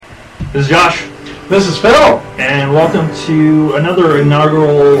This is Josh. This is Phil. And welcome to another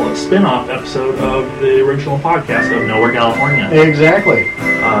inaugural spin-off episode of the original podcast of Nowhere, California. Exactly.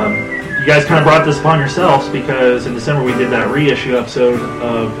 You guys kind of brought this upon yourselves because in December we did that reissue episode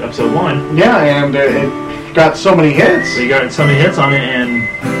of episode 1. Yeah, and it got so many hits. We got so many hits on it,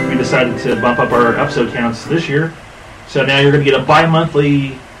 and we decided to bump up our episode counts this year. So now you're going to get a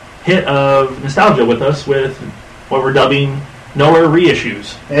bi-monthly hit of nostalgia with us with what we're dubbing Nowhere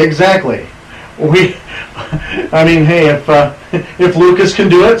reissues. Exactly. Hey, if Lucas can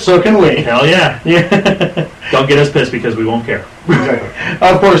do it, so can we. Hell yeah. Yeah. Don't get us pissed because we won't care. Exactly.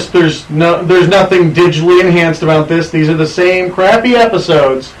 Of course, there's nothing digitally enhanced about this. These are the same crappy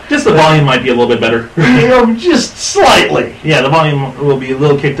episodes. Just the volume might be a little bit better. Just slightly. Yeah, the volume will be a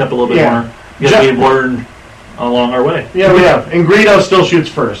little kicked up a little bit more. Because we've learned along our way. Yeah, we have. And Greedo still shoots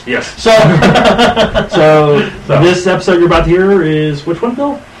first. Yes. So this episode you're about to hear is which one,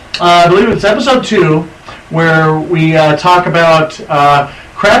 Phil? I believe it's episode 2, where we talk about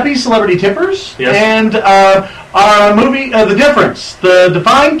crappy celebrity tippers and our movie, the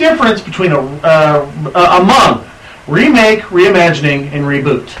defined difference between among remake, reimagining, and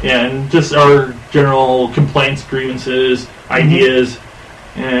reboot. Yeah, and just our general complaints, grievances, ideas,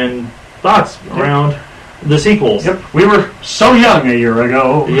 and thoughts around the sequels. Yep, we were so young a year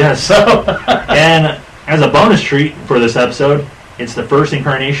ago. Yes. So, and as a bonus treat for this episode, it's the first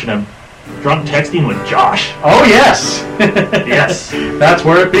incarnation of Drunk Texting with Josh. Oh, yes. Yes. That's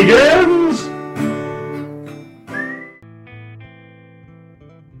where it begins.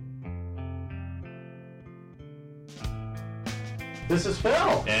 This is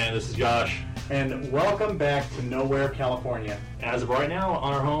Phil. And this is Josh. And welcome back to Nowhere, California. As of right now,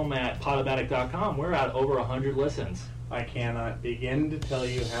 on our home at podomatic.com, we're at over 100 listens. I cannot begin to tell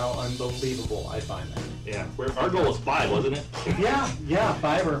you how unbelievable I find that. Yeah, our goal was 5, wasn't it? Yeah,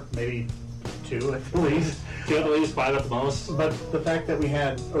 5 or maybe 2 at least. 2 at least, 5 at the most. But the fact that we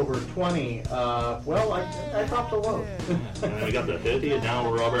had over 20, I dropped a load. And then we got to 50, and now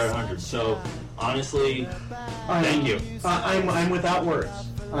we're over at 100. So, honestly, thank you. I'm without words.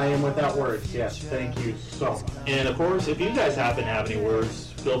 I am without words, yes. Thank you so much. And, of course, if you guys happen to have any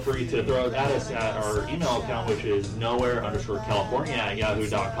words, feel free to throw it at us at our email account, which is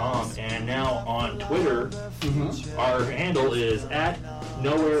nowhere_California@yahoo.com. And now on Twitter, our handle is at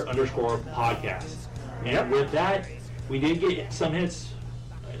nowhere_podcast. And with that, we did get some hits,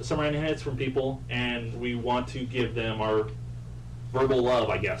 some random hits from people, and we want to give them our verbal love,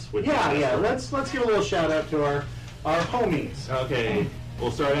 I guess. Yeah. Let's give a little shout out to our homies. Okay, we'll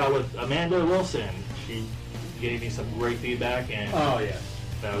start out with Amanda Wilson. She gave me some great feedback, and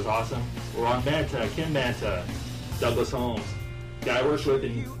that was awesome. We're on Banta, Kim Banta, Douglas Holmes, guy I worked with,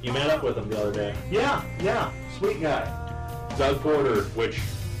 and you met up with him the other day. Yeah, sweet guy. Doug Porter, which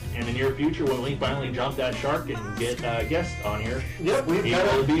in the near future, when we finally jump that shark and get a guest on here, he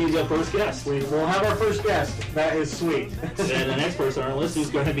will be the first guest. We'll have our first guest. That is sweet. Then the next person on our list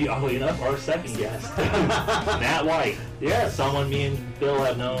is going to be, oddly enough, our second guest, Matt White. Yes. Someone me and Phil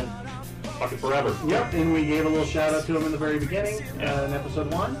have known fucking forever. Yep, and we gave a little shout out to him in the very beginning, in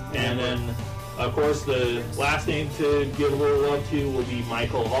episode 1. And then, of course, the last name to give a little love to will be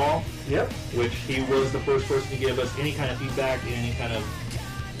Michael Hall. Yep. Which he was the first person to give us any kind of feedback, any kind of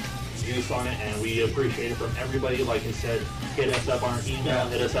use on it, and we appreciate it from everybody. Like I said, hit us up on our email,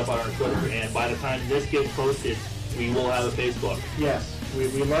 hit us up on our Twitter, and by the time this gets posted, we will have a Facebook. Yes, we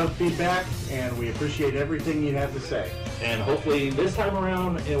love feedback, and we appreciate everything you have to say. And hopefully this time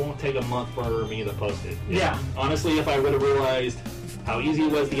around, it won't take a month for me to post it. Yeah. Honestly, if I would have realized how easy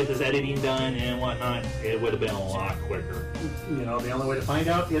it was to get this editing done and whatnot, it would have been a lot quicker. The only way to find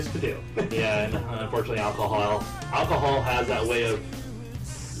out is to do. Yeah, and unfortunately alcohol has that way of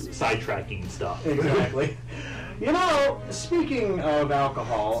sidetracking stuff. Exactly. Speaking of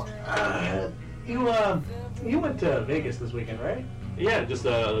alcohol, you went to Vegas this weekend, right? Yeah, just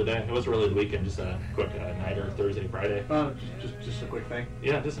the other day. It wasn't really the weekend, just a quick nighter, Thursday, Friday. Just a quick thing.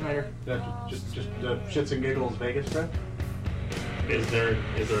 Yeah, just a nighter. Just shits and giggles Vegas trip. Is there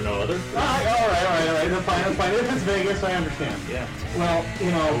no other? All right. That's fine. If it's Vegas, I understand. Yeah. Well,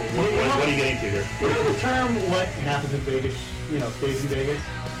 what are you getting to here? The term "what happens in Vegas," stays in Vegas.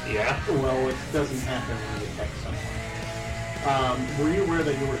 Yeah. Well, it doesn't happen when you text someone. Were you aware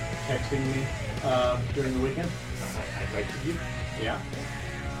that you were texting me during the weekend? I texted you. Yeah.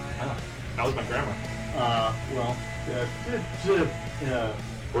 Oh, that was my grammar.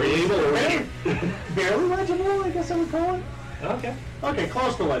 Were you able to read? Barely legible, I guess I would call it. Okay,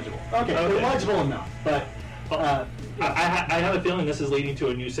 close to legible. Okay. Legible enough, but I have a feeling this is leading to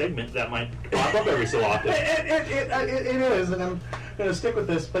a new segment that might pop up every so often. It is, and gonna stick with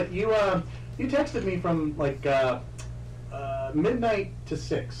this, but you texted me from like midnight to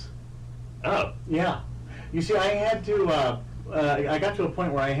 6. Oh. Yeah. You see, I had to. I got to a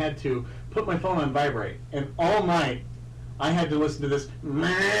point where I had to put my phone on vibrate, and all night I had to listen to this.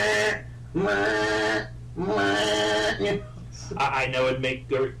 I know it'd make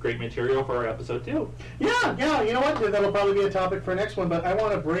great material for our episode too. Yeah. You know what? That'll probably be a topic for next one. But I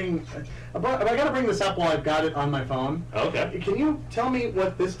want to bring. I got to bring this up while I've got it on my phone. Okay. Can you tell me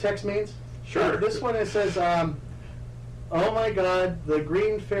what this text means? Sure. This one, it says, "Oh my God, the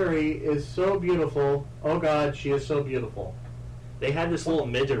green fairy is so beautiful. Oh God, she is so beautiful." They had this little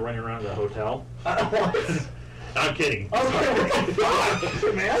midget running around the hotel. What? I'm kidding.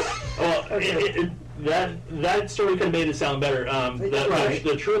 Okay, man. Well, that story could have made it sound better.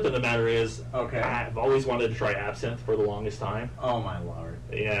 The truth of the matter is, I've always wanted to try absinthe for the longest time. Oh my Lord.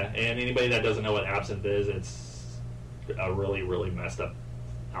 Yeah, and anybody that doesn't know what absinthe is, it's a really, really messed up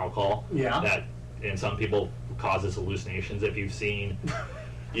alcohol. Yeah. That in some people causes hallucinations. If you've seen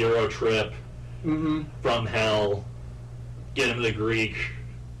Euro Trip, From Hell, Get Him the Greek,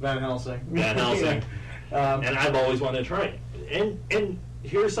 Van Helsing. And I've always wanted to try it. And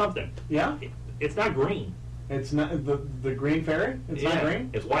here's something. Yeah? It's not green. It's not the green fairy? It's not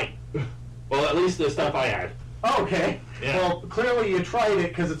green? It's white. Well, at least the stuff I had. Okay. Yeah. Well, clearly you tried it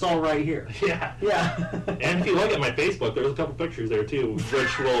because it's all right here. Yeah. Yeah. And if you look at my Facebook, there's a couple pictures there too,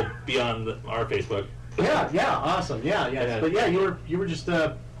 which will be on our Facebook. Yeah, awesome. Yeah. But yeah, you were just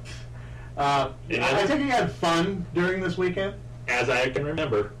I think you had fun during this weekend? As I can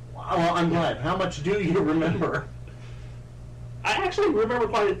remember. Well, I'm glad. How much do you remember? I actually remember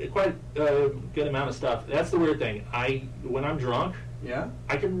quite a good amount of stuff. That's the weird thing. When I'm drunk,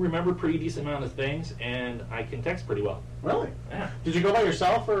 I can remember a pretty decent amount of things, and I can text pretty well. Really? Yeah. Did you go by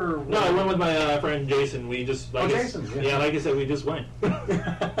yourself or? No, I went with my friend Jason. We just Jason. Yeah, like I said, we just went. Did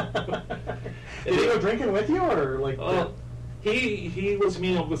he go drinking with you or like? He was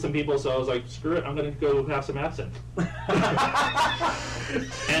meeting up with some people, so I was like, screw it, I'm going to go have some absinthe. And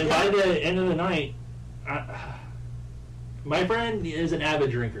by the end of the night, my friend is an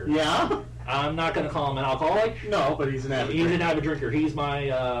avid drinker. Yeah? I'm not going to call him an alcoholic. No, but he's an avid drinker. He's an avid drinker. He's my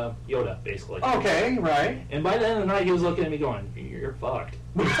Yoda, basically. Okay, right. And by the end of the night, he was looking at me going, you're fucked.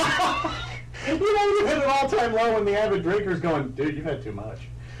 You hit an all-time low when the avid drinker's going, dude, you've had too much.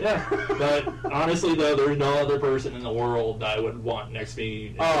 Yeah, but honestly, though, there's no other person in the world that I would want next to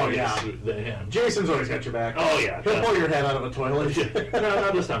me than him. Jason's always got your back. Oh, yeah. He'll pull your head out of a toilet. No,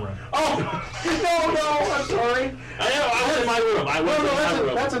 not this time around. Oh, no, I'm sorry. I know, I was in my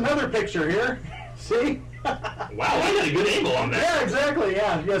room. That's another picture here. See? Wow, I got a good angle on that. Yeah, exactly,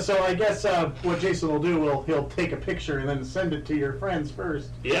 yeah. So I guess what Jason will do, he'll take a picture and then send it to your friends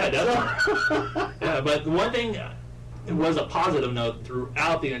first. Yeah, definitely. Yeah, but one thing... It was a positive note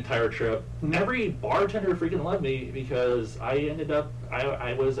throughout the entire trip. Mm-hmm. Every bartender freaking loved me because I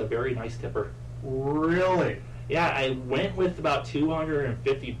was a very nice tipper. Really? Yeah, I went with about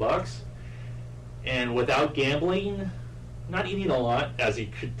 $250, and without gambling, not eating a lot, as you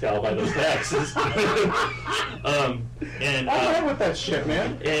could tell by those taxes. I'm right with that shit,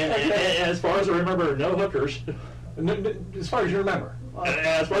 man. And as far as I remember, no hookers. As far as you remember.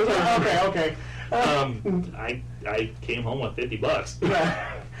 As far as I remember. Okay. I came home with $50.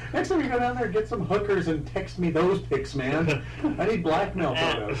 Yeah. Next time you go down there, get some hookers and text me those pics, man. I need blackmail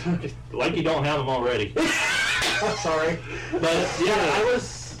photos. Like you don't have them already. Sorry. But yeah, I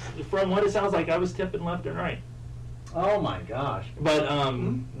was, from what it sounds like, I was tipping left and right. Oh my gosh. But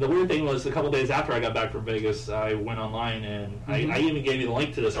the weird thing was, a couple days after I got back from Vegas, I went online and I even gave you the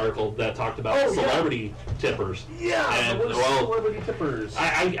link to this article that talked about celebrity tippers. Yeah, and, celebrity tippers.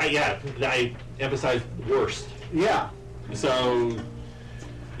 I emphasized worst. Yeah. So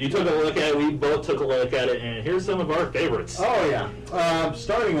you took a look at it, we both took a look at it, and here's some of our favorites. Oh yeah.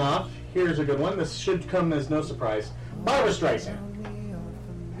 Starting off, here's a good one. This should come as no surprise. Barbra Streisand.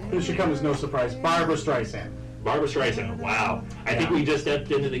 This should come as no surprise. Barbra Streisand. Barbra Streisand, wow. I think we just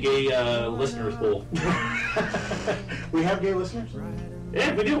stepped into the gay listeners pool. We have gay listeners?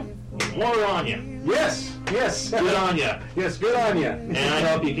 Yeah, we do. More on you. Yes. Good on you. Yes, good on you. And I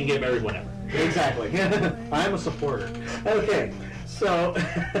hope you can get married whenever. Exactly. I'm a supporter. Okay, so...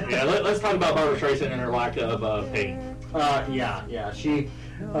 Yeah, let's talk about Barbra Streisand and her lack of pain. Yeah. She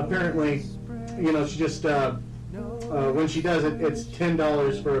apparently, she just, when she does it, it's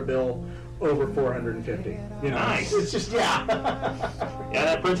 $10 for a bill over $450. Nice. It's just, yeah,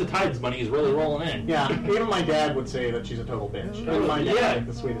 that Prince of Tides money is really rolling in. Yeah, even my dad would say that she's a total bitch. Even my dad,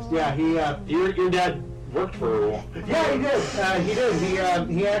 the sweetest. Yeah, he. Your dad worked for a while. Yeah, he did.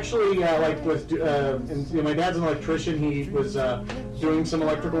 He actually was. And my dad's an electrician. He was doing some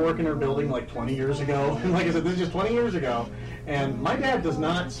electrical work in our building like 20 years ago. And like I said, this is just 20 years ago. And my dad does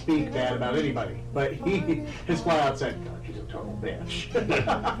not speak bad about anybody, but his flat out said, "God, she's a total bitch."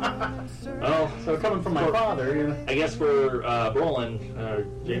 Well, so coming from my father, you know. I guess for Brolin,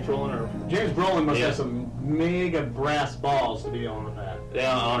 James Brolin, or James Brolin must have some mega brass balls to be dealing with that.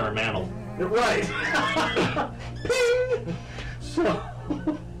 Yeah, on our mantle. Right. Ping. So.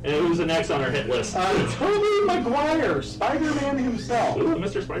 And who's the next on our hit list? Tobey Maguire, Spider-Man himself. Ooh,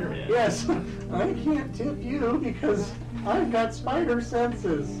 Mr. Spider-Man. Yes. I can't tip you because I've got spider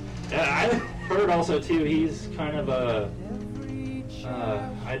senses. Yeah, I've heard also, too, he's kind of a...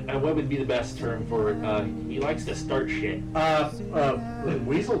 what would be the best term for it? He likes to start shit.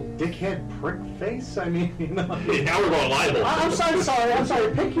 Weasel, dickhead, prick face? I mean, you know. Now we're going libel. I'm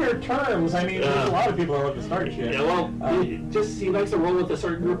sorry. Pick your terms. I mean, there's a lot of people that love to start shit. Yeah, well, he likes to roll with a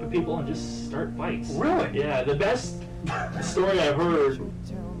certain group of people and just start fights. Really? Yeah, the best story I've heard,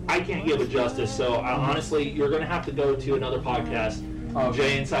 I can't give it justice, so honestly, you're going to have to go to another podcast.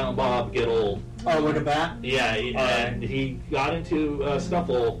 Jay and Silent Bob Get Old. Oh, look at that. Yeah, and he got into a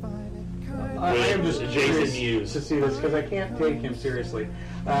scuffle I am just Jason Mewes to see this because I can't take him seriously.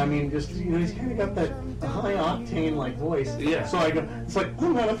 I mean, just he's kind of got that high octane like voice. Yeah. So I go, it's like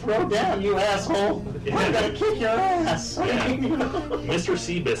I'm gonna throw down, you asshole. Yeah. I'm gonna kick your ass. Yeah. I mean, you know? Mr.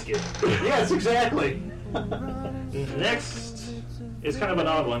 Seabiscuit. Yes, exactly. Next is kind of an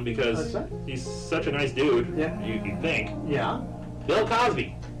odd one because he's such a nice dude. Yeah. You think. Yeah. Bill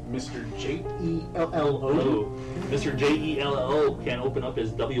Cosby. Mr. J-E-L-L-O. Oh, Mr. J-E-L-L-O can open up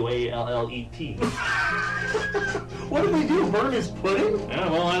his W-A-L-L-E-T. What did they do? Burn his pudding? Yeah,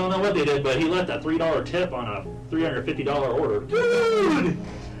 well, I don't know what they did, but he left a $3 tip on a $350 order. Dude!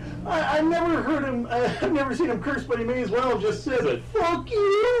 I've never heard him, I've never seen him curse, but he may as well have just said, "Fuck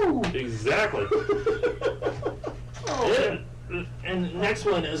you!" Exactly. And next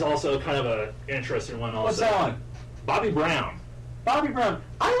one is also kind of an interesting one also. What's that one? Bobby Brown. Bobby Brown.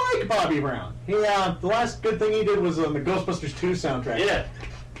 I like Bobby Brown. He the last good thing he did was on the Ghostbusters 2 soundtrack. Yeah.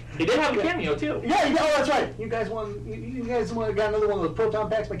 He did have a cameo too. Yeah, that's right. You guys got another one of those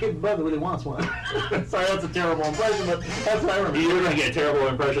proton packs? My kid brother really wants one. Sorry, that's a terrible impression, but that's what I remember. You're going to get terrible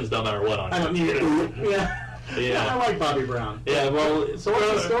impressions no matter what on I don't need it. Yeah. I like Bobby Brown. Yeah, well, so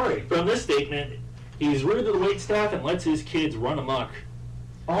what's the story? From this statement, he's rude to the waitstaff and lets his kids run amok.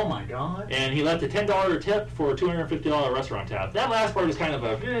 Oh my God! And he left a $10 tip for a $250 restaurant tab. That last part is kind of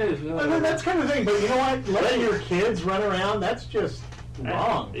a... that's kind of the thing, but you know what? Letting your kids run around, that's just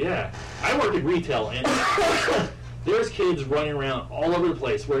wrong. Yeah. I work in retail, and there's kids running around all over the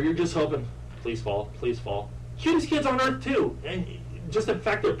place where you're just hoping, please fall, please fall. Cutest kids on earth, too. And just the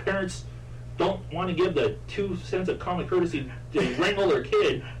fact their parents don't want to give the 2 cents of common courtesy to wrangle their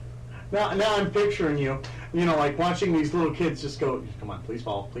kid. Now I'm picturing you know, like watching these little kids just go, "Come on, please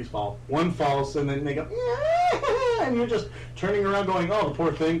fall, please fall." One falls, and then they go, "Yeah," and you're just turning around going, "Oh, the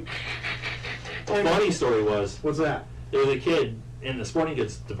poor thing." The funny story was... What's that? There was a kid in the sporting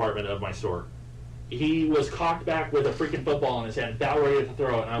goods department of my store. He was cocked back with a freaking football in his hand, about ready to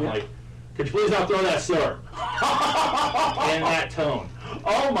throw it, and I'm like, "Could you please not throw that, sir?" In that tone.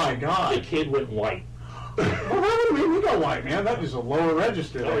 Oh my God. The kid went white. Well, that would mean we go white, man. That is a lower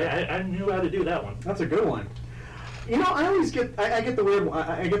register. Oh, yeah, I knew how to do that one. That's a good one. You know, I always get, I get the weird,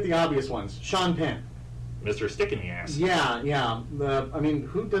 I get the obvious ones. Sean Penn. Mr. Stick in the Ass. Yeah. I mean,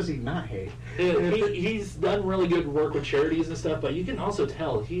 who does he not hate? He's done really good work with charities and stuff, but you can also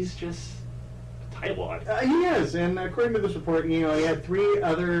tell he's just a tightwad. He is, and according to this report, you know, he had 3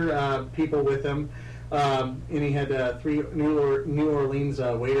 other people with him. And he had 3 New Orleans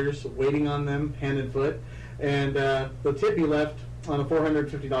waiters waiting on them, hand and foot. And the tip he left on a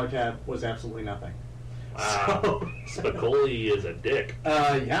 $450 tab was absolutely nothing. Wow. So, Spicoli is a dick.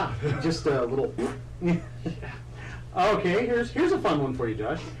 Yeah, just a little... Okay, here's a fun one for you,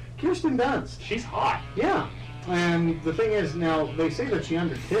 Josh. Kirsten Dunst. She's hot. Yeah. And the thing is, now, they say that she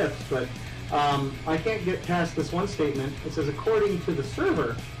undertips, but I can't get past this one statement. It says, according to the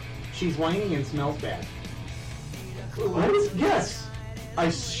server, she's whiny and smells bad. What? Yes.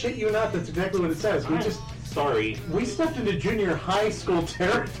 I shit you not. That's exactly what it says. Sorry. We stepped into junior high school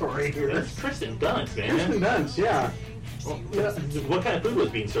territory here. That's Kirsten Dunst, man. Kirsten Dunst, yeah. Well, what kind of food was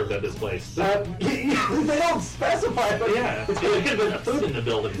being served at this place? They don't specify, but yeah, it could have been food in the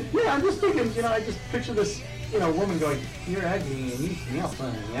building. Yeah, I'm just thinking. You know, I just picture this. You know, woman going, "You're ugly and you smell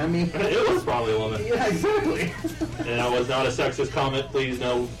funny." I mean, it was probably a woman. Yeah, exactly. And that was not a sexist comment. Please,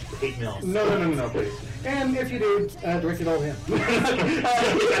 no hate mail. No, please. And if you do, direct it all to him. Thank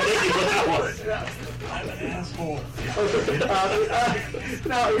you for that one. I'm an asshole.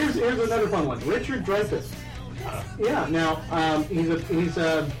 Now here's another fun one. Richard Dreyfuss. Yeah. Now he's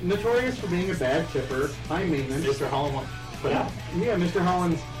notorious for being a bad tipper, high maintenance. Mr. Holland put out. Yeah, Mr.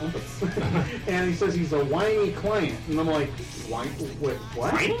 Holland's. And he says he's a whiny client, and I'm like, wait,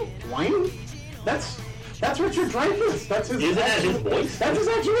 what? Whiny? That's Richard Dreyfuss. That's his. Isn't that his voice? That's his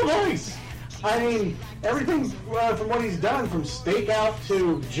actual voice. I mean, everything from what he's done, from Stakeout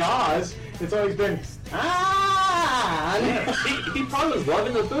to Jaws, it's always been Yeah, he probably was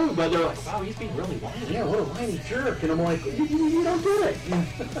loving the food, but they're like, wow, he's being really whiny. Yeah, what a whiny jerk. And I'm like, you don't get it.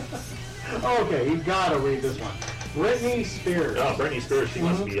 Okay, you gotta read this one. Britney Spears. Oh, Britney Spears, she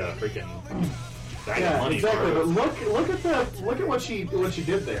must be freaking bag of money. Exactly. But look at what she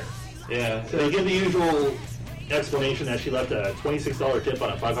did there. Yeah, so they give the usual explanation that she left a $26 tip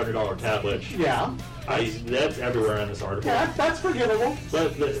on a $500 tab, which that's everywhere in this article. Yeah, that's forgivable.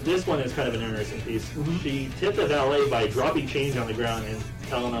 But this one is kind of an interesting piece. Mm-hmm. She tipped the valet by dropping change on the ground and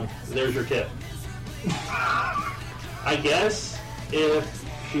telling them, "There's your tip." I guess if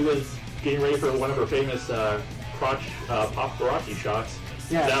she was getting ready for one of her famous paparazzi shots,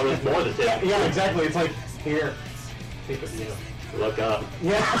 that was more than tip. Yeah, exactly. It's like, here, take a view. Look up.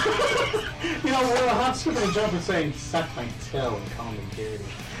 Yeah. You know, we're hop, skipping, and jumping saying, suck my toe and call me dirty.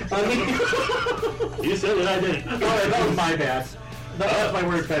 You said it, I didn't. Oh, that was my bad. That's my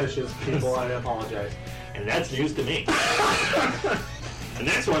weird fetishes, people. I apologize. And that's news to me. The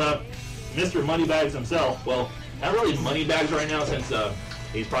next one up, Mr. Moneybags himself. Well, not really Moneybags right now since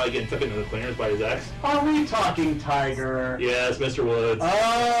he's probably getting took into the cleaners by his ex. Are we talking Tiger? Yes, Mr. Woods.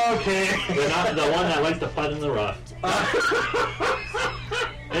 Okay. They're not the one that likes to fight in the rough.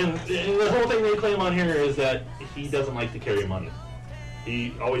 And the whole thing they claim on here is that he doesn't like to carry money.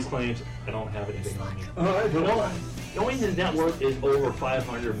 He always claims, I don't have anything on me. Knowing his net worth is over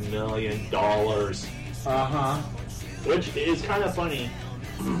 $500 million. Which is kind of funny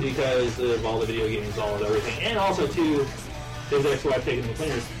because of all the video games, all of everything. And also, too, his ex-wife taking the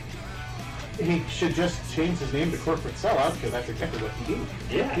cleaners. He should just change his name to Corporate Sellout because that's exactly what he did.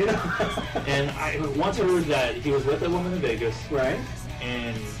 Yeah. You know? And I once heard that he was with a woman in Vegas. Right.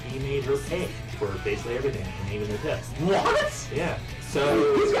 And he made her pay for basically everything, and even the tip. What? Yeah.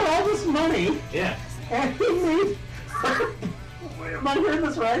 So he's got all this money. Yeah. And he made her. Am I hearing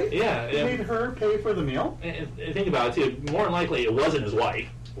this right? Yeah. He made her pay for the meal? And think about it, too. More than likely, it wasn't his wife.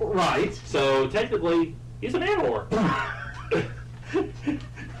 Right. So technically, he's an man-whore.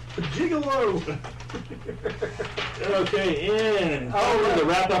 Gigolo. Okay, and to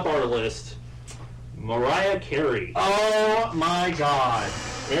wrap up our list, Mariah Carey. Oh my God.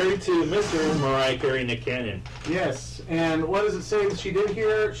 Married to Mr. Mariah Carey, Nick Cannon. Yes, and what does it say that she did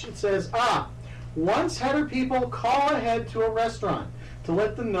here? It says, once had her people call ahead to a restaurant to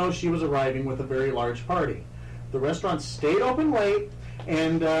let them know she was arriving with a very large party. The restaurant stayed open late,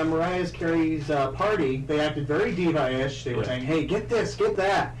 and Mariah Carey's party, they acted very diva-ish. They were saying, hey, get this, get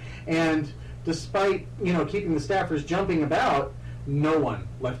that. And despite, keeping the staffers jumping about, no one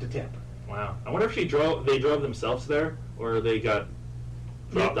left a tip. Wow. I wonder if they drove themselves there, or they got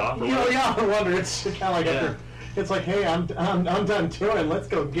dropped off. Yeah, I wonder. It's kind of like it's like, hey, I'm done touring. Let's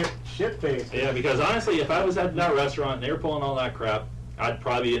go get shit-faced. Yeah, because honestly, if I was at that restaurant and they were pulling all that crap, I'd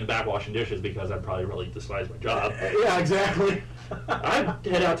probably be in the back washing dishes because I'd probably really despise my job. Yeah, exactly. I'd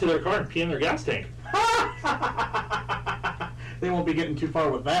head out to their car and pee in their gas tank. They won't be getting too far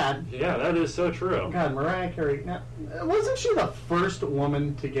with that. Yeah, that is so true. God, Mariah Carey. Now, wasn't she the first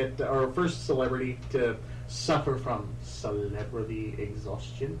woman to get, or first celebrity to suffer from celebrity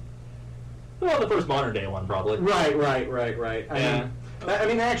exhaustion? Well, the first modern day one, probably. Right. Yeah. I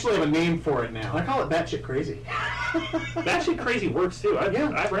mean, they actually have a name for it now. I call it batshit crazy. Batshit crazy works too.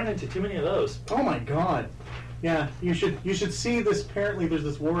 I've ran into too many of those. Oh my God. Yeah, you should see this. Apparently, there's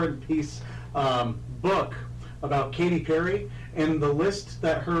this War and Peace book about Katy Perry and the list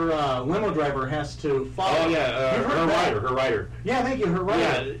that her limo driver has to follow. Oh yeah, her rider. Yeah, thank you, her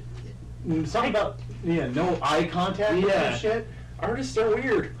rider. Yeah. Something about no eye contact and shit. Artists are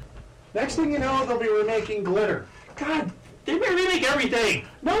weird. Next thing you know, they'll be remaking Glitter. God, they may remake everything.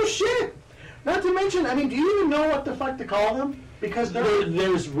 No shit. Not to mention, I mean, do you even know what the fuck to call them? Because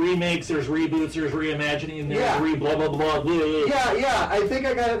there's remakes, there's reboots, there's reimagining, there's blah blah blah blah. Yeah. I think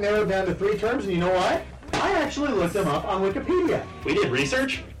I got it narrowed down to 3 terms, and you know what? I actually looked them up on Wikipedia. We did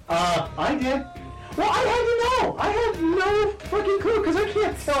research? I did. Well, I had to know. I had no fucking clue, because I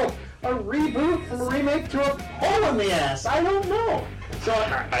can't tell a reboot from a remake to a hole in the ass. I don't know. So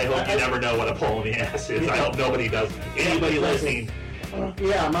I hope you never know what a pole in the ass is. I hope nobody does. Anybody listening.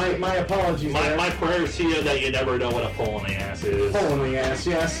 My apologies. My prayers to you that you never know what a pole in the ass is. Hole in the ass,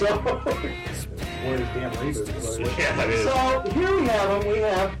 yeah. So Boy, this damn reboot. Yeah, it is. So here we have them. We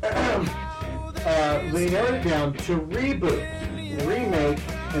have they narrowed it down to reboot, remake,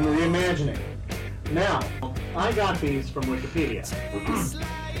 and reimagining. Now, I got these from Wikipedia.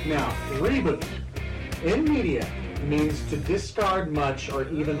 Now, reboot in media means to discard much or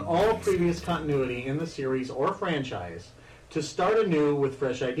even all previous continuity in the series or franchise to start anew with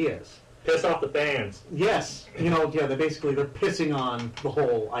fresh ideas. Piss off the fans. Yes, they're pissing on the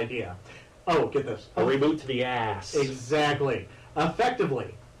whole idea. Oh, get this. A reboot to the ass. Exactly.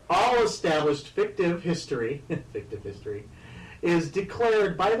 Effectively, all established fictive history is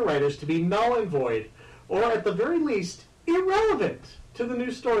declared by the writers to be null and void, or at the very least, irrelevant to the new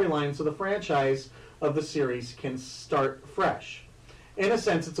storyline, so the franchise of the series can start fresh. In a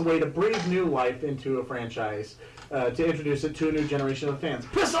sense, it's a way to breathe new life into a franchise, to introduce it to a new generation of fans.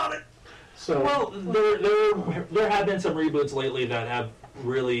 Piss on it! So, well, there have been some reboots lately that have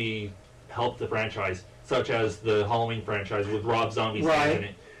really helped the franchise, such as the Halloween franchise with Rob Zombie Right. in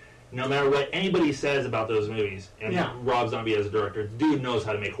it. No matter what anybody says about those movies, and Yeah. Rob Zombie as a director, dude knows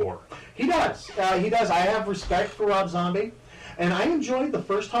how to make horror. he does. He does. I have respect for Rob Zombie. And I enjoyed the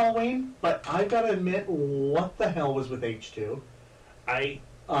first Halloween, but I've got to admit, what the hell was with H2?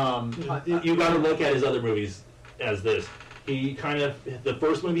 You got to look at his other movies as this. He the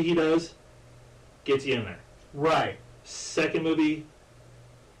first movie he does gets you in there. Right. Second movie,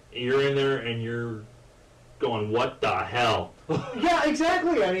 you're in there and you're going, what the hell? Yeah,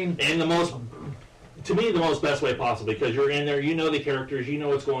 exactly. I mean, And the most best way possible, because you're in there, you know the characters, you know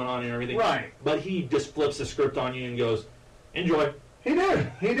what's going on and everything. Right. But he just flips the script on you and goes, enjoy. he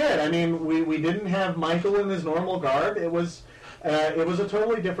did. I mean, we didn't have Michael in his normal garb. It was a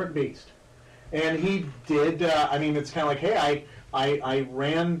totally different beast. And he did. It's kind of like, hey, I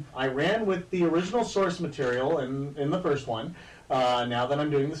ran with the original source material in the first one. Now that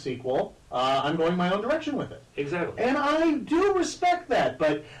I'm doing the sequel, I'm going my own direction with it. Exactly. And I do respect that,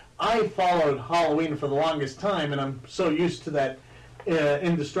 but I followed Halloween for the longest time, and I'm so used to that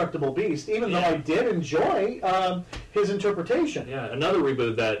indestructible beast, even though I did enjoy his interpretation. Yeah, another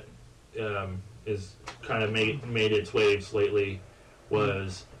reboot that is kind of made its waves lately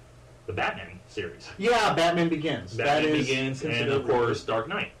was the Batman series. Yeah, Batman Begins. Batman Begins, and of course Dark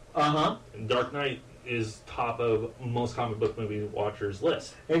Knight. Uh-huh. Dark Knight is top of most comic book movie watchers'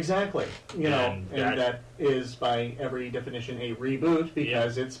 list. Exactly. And that is by every definition a reboot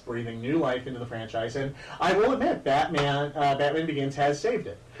because it's breathing new life into the franchise. And I will admit, Batman Begins has saved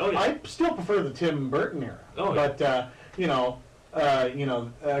it. Oh, yeah. I still prefer the Tim Burton era. Oh, yeah.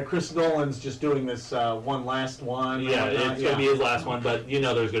 But Chris Nolan's just doing this one last one. Yeah, it's going to be his last one, but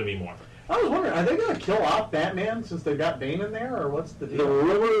there's going to be more. I was wondering, are they going to kill off Batman since they've got Bane in there, or what's the The deal?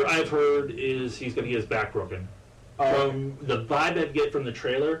 rumor I've heard is he's going to get his back broken. From the vibe I get from the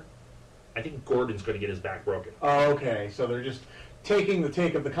trailer, I think Gordon's going to get his back broken. Oh, okay. So they're just taking the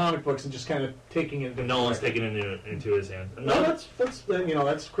take of the comic books and just kind of taking it. Nolan's taking it into his hands. No,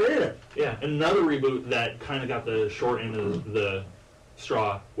 that's creative. Yeah, another reboot that kind of got the short end of the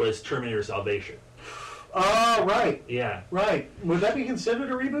straw was Terminator Salvation. Oh, right. Yeah. Right. Would that be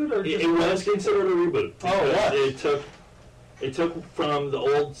considered a reboot? Or just It was considered a reboot. Oh, yes. It took from the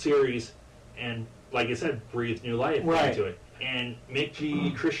old series and, like I said, breathed new life into it. And Mick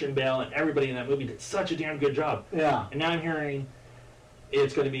G, Christian Bale, and everybody in that movie did such a damn good job. Yeah. And now I'm hearing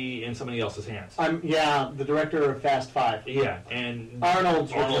it's going to be in somebody else's hands. The director of Fast Five. Yeah, and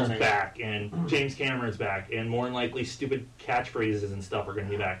Arnold's back, and James Cameron's back, and more than likely stupid catchphrases and stuff are going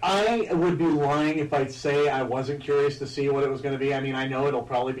to be back. I would be lying if I'd say I wasn't curious to see what it was going to be. I mean, I know it'll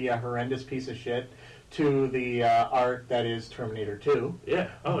probably be a horrendous piece of shit to the art that is Terminator 2. Yeah.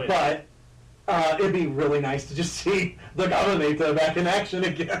 Oh, yeah. But it'd be really nice to just see the Governator back in action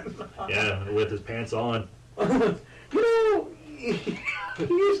again. Yeah, with his pants on. He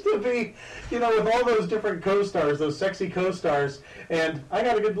used to be, with all those different co-stars, those sexy co-stars, and I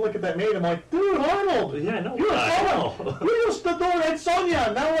got a good look at that mate. I'm like, dude, Arnold! Yeah, no, You're Arnold! You used to do Red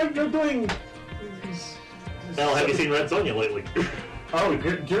Sonja, now you're doing... Hell, have you seen Red Sonja lately? Oh,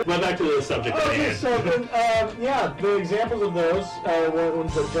 good. Well, back to the subject at Okay, hand. so then, the examples of those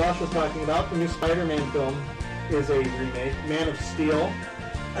ones that Josh was talking about. The new Spider-Man film is a remake. Man of Steel,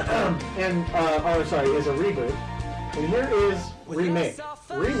 is a reboot. And here is remake.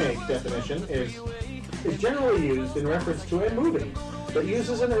 Remake definition is generally used in reference to a movie that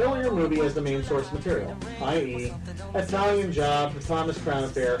uses an earlier movie as the main source material, i.e., Italian Job, The Thomas Crown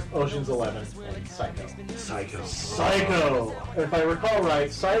Affair, Ocean's 11, and Psycho. Psycho. If I recall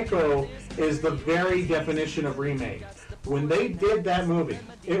right, Psycho is the very definition of remake. When they did that movie,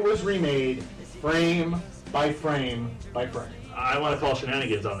 it was remade frame by frame by frame. I want to call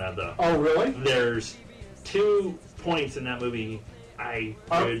shenanigans on that, though. Oh, really? There's 2 points in that movie I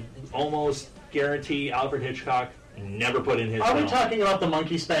could almost guarantee Alfred Hitchcock never put in his Are film. we talking about the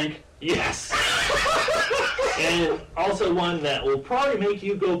monkey spank? Yes. And also one that will probably make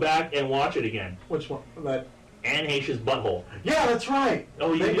you go back and watch it again. Which one? That. Anne Heche's Butthole. Yeah, that's right.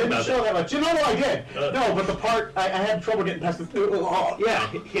 Oh, you they knew didn't about show that. that much. No, I did. No, but the part I had trouble getting past the. Oh, Yeah,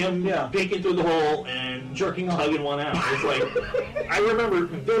 him peeking through the hole and Jerking off. tugging one out. It's like, I remember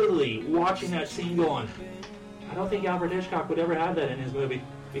vividly watching that scene going, I don't think Alfred Hitchcock would ever have that in his movie.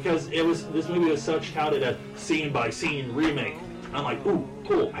 Because this movie was such touted as scene-by-scene remake. I'm like, ooh,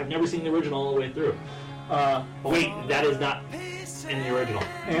 cool. I've never seen the original all the way through. Wait, that is not in the original.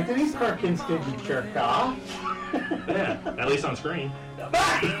 Anthony Perkins didn't jerk off. Yeah, at least on screen.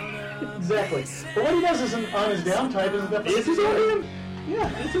 Exactly. But what he does is on his downtime is definitely. It's his own.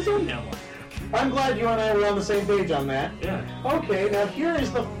 Yeah. It's his own now. I'm glad you and I were on the same page on that. Yeah. Okay, now here is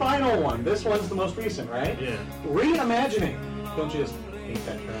the final one. This one's the most recent, right? Yeah. Reimagining. Don't you just hate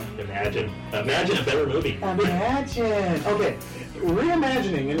that term? Imagine a better movie. Imagine. Okay.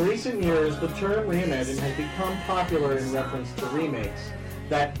 Reimagining. In recent years, the term reimagine has become popular in reference to remakes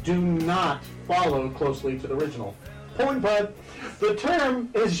that do not follow closely to the original. Pulling pud. The term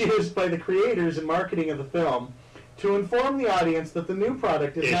is used by the creators and marketing of the film to inform the audience that the new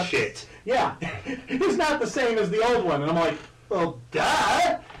product is It's not shit. Yeah, it's not the same as the old one. And I'm like, well,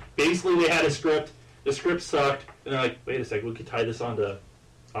 duh. Basically, they had a script. The script sucked, and they're like, wait a second, we could tie this on to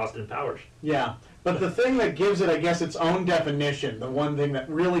Austin Powers. Yeah, but the thing that gives it, I guess, its own definition, the one thing that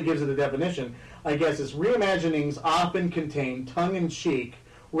really gives it a definition, I guess, is reimaginings often contain tongue-in-cheek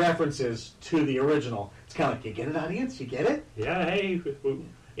references to the original. It's kind of like, you get it, audience? You get it? Yeah, hey,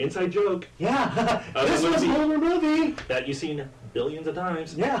 inside joke Yeah, this was an older movie. that you've seen billions of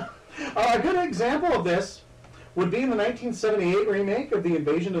times. Yeah. A good example of this would be in the 1978 remake of The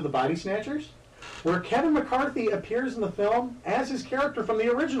Invasion of the Body Snatchers, where Kevin McCarthy appears in the film as his character from the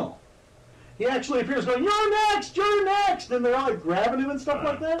original. He actually appears going, you're next, and they're all like grabbing him and stuff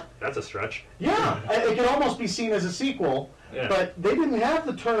like that. That's a stretch. Yeah, it can almost be seen as a sequel, Yeah. but they didn't have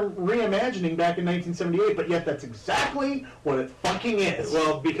the term reimagining back in 1978, but yet that's exactly what it fucking is.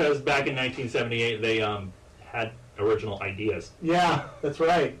 Well, because back in 1978, they had original ideas. Yeah, that's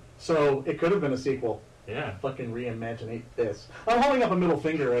right. So it could have been a sequel. Yeah. Fucking reimaginate this. I'm holding up a middle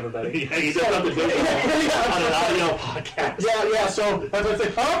finger, everybody. Yeah, you don't have to do it on an audio podcast. Yeah, so as I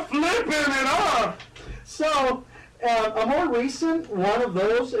say, I'm flipping it off. So, a more recent one of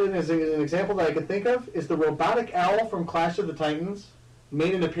those, and as an example that I could think of, is the robotic owl from Clash of the Titans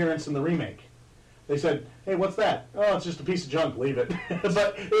made an appearance in the remake. They said, hey, what's that? Oh, it's just a piece of junk, leave it.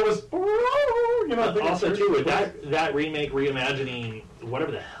 But it was, you know. Also, too, with that remake, reimagining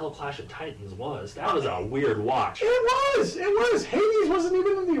whatever the hell Clash of Titans was, that was a weird watch. It was. Hades wasn't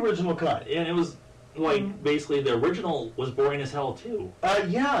even in the original cut. And it was, like, basically the original was boring as hell, too.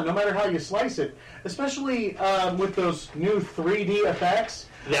 Yeah, no matter how you slice it. Especially with those new 3D effects.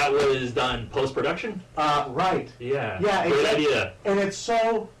 That was done post-production? Right. Yeah. Yeah, Great idea. And it's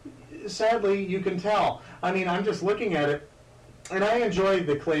so, sadly, you can tell. I mean, I'm just looking at it, and I enjoy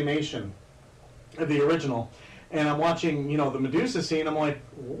the claymation of the original. And I'm watching, the Medusa scene, I'm like,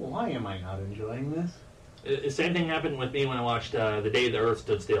 why am I not enjoying this? Same thing happened with me when I watched The Day the Earth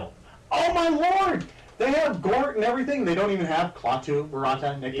Stood Still. Oh, my Lord! They have Gort and everything. They don't even have Klaatu,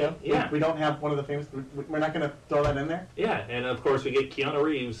 Barata, Nikto. Yeah. We don't have one of the famous... We're not going to throw that in there? Yeah, and of course we get Keanu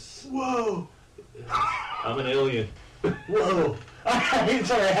Reeves. Whoa! I'm an alien. Whoa!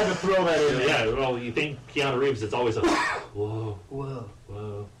 Sorry, I had to throw that in there. Yeah, well, you think Keanu Reeves, it's always a whoa, Whoa.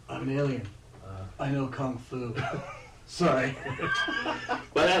 whoa. I'm an alien. I know Kung Fu. Sorry.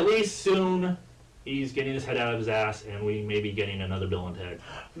 But at least soon he's getting his head out of his ass, and we may be getting another Bill and Ted.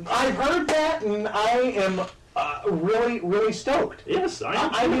 I've heard that, and I am really, really stoked. Yes,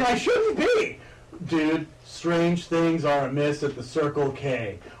 I mean, I shouldn't be. Dude, strange things are amiss at the Circle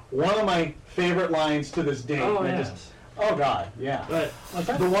K. One of my favorite lines to this day. Oh, And I yes. oh, God, yeah. But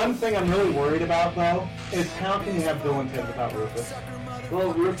The one thing I'm really worried about, though, is how can you have Bill and Ted without Rufus?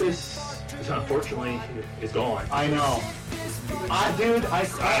 well, Rufus, unfortunately, is gone. I know. I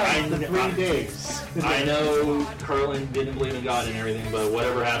cried for 3 days. I know Carlin didn't believe in God and everything, but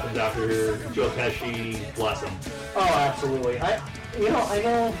whatever happens after Joe Pesci, bless him. Oh, absolutely. I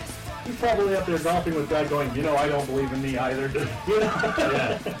know he's probably up there golfing with God going, I don't believe in me either.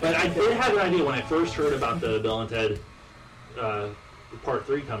 Yeah, but I did have an idea when I first heard about the Bill and Ted Part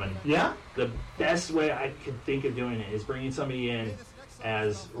 3 coming. Yeah? The best way I could think of doing it is bringing somebody in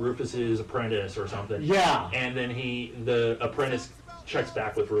as Rufus's apprentice or something. Yeah. And then the apprentice checks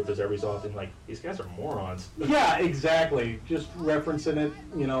back with Rufus every so often, like, these guys are morons. Yeah, exactly. Just referencing it,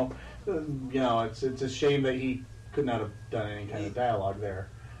 it's a shame that he could not have done any kind of dialogue there.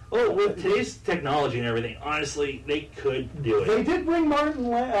 Well, with today's technology and everything, honestly, they could do it. They did bring Martin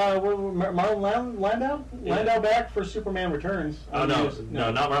Landau back for Superman Returns. Oh, no,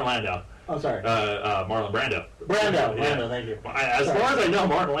 not Martin Landau. I'm sorry. Marlon Brando. Brando, thank you. As far as I know,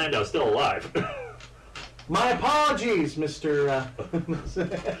 Martin Landau's still alive. My apologies, Mr.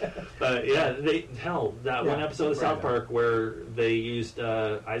 That one episode of South Park where they used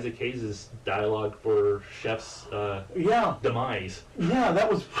Isaac Hayes' dialogue for Chef's demise. Yeah, that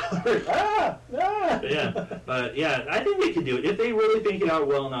was Yeah, but I think they could do it if they really think it out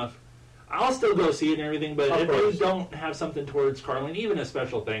well enough. I'll still go see it and everything, but if they don't have something towards Carlin, even a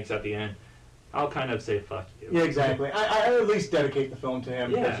special thanks at the end, I'll kind of say fuck you. Yeah, exactly. I at least dedicate the film to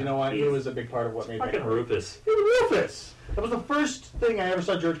him because you know what? He was a big part of what made it. Fucking Rufus. He was Rufus. That was the first thing I ever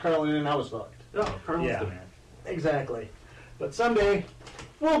saw George Carlin in, and I was hooked. Oh, Carlin's the man. Exactly. But someday,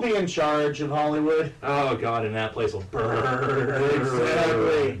 we'll be in charge of Hollywood. Oh, God, and that place will burn.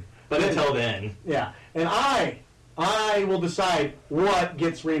 Exactly. But until then. Yeah. And I will decide what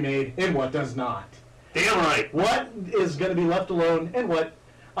gets remade and what does not. Damn right. What is going to be left alone and what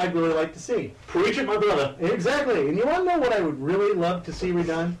I'd really like to see. Preach it, my brother. Exactly. And you want to know what I would really love to see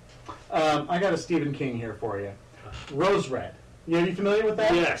redone? I got a Stephen King here for you. Rose Red. Are you familiar with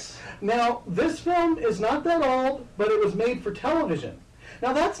that? Yes. Now, this film is not that old, but it was made for television.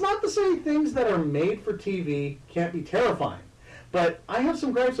 Now, that's not to say things that are made for TV can't be terrifying. But I have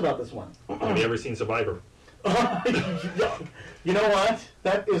some gripes about this one. Have you ever seen Survivor? You know what?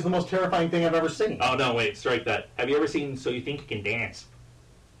 That is the most terrifying thing I've ever seen. Oh, no, wait. Strike that. Have you ever seen So You Think You Can Dance?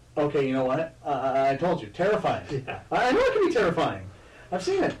 Okay, you know what? I told you, terrifying. Yeah. I know it can be terrifying. I've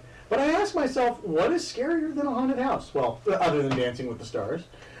seen it. But I ask myself, what is scarier than a haunted house? Well, other than Dancing with the Stars.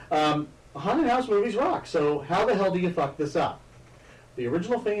 Haunted house movies rock, so how the hell do you fuck this up? The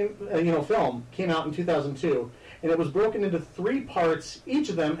original film came out in 2002, and it was broken into 3 parts, each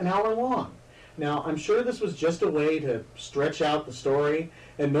of them an hour long. Now, I'm sure this was just a way to stretch out the story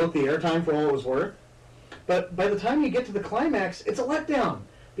and milk the airtime for all it was worth. But by the time you get to the climax, it's a letdown.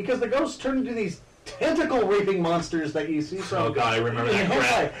 Because the ghosts turn into these tentacle-raping monsters that you see from... Oh, God, I remember that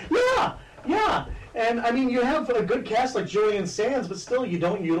crap. Yeah. And, I mean, you have a good cast like Julian Sands, but still, you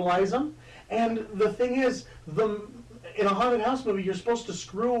don't utilize them. And the thing is, in a haunted house movie, you're supposed to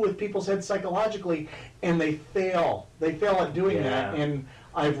screw with people's heads psychologically, and they fail. They fail at doing that. And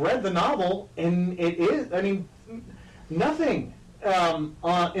I've read the novel, and it is... I mean, nothing in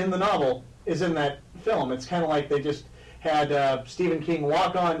the novel is in that film. It's kind of like they just... had Stephen King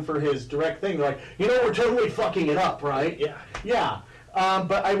walk on for his direct thing. They're like, we're totally fucking it up, right? Yeah.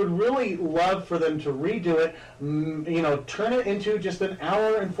 But I would really love for them to redo it, turn it into just an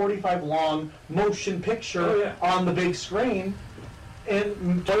hour and 45 long motion picture on the big screen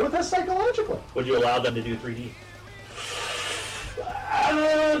and play with us psychologically. Would you allow them to do 3D?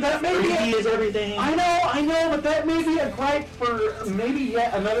 That may 3D is everything. I know, but that may be a gripe for maybe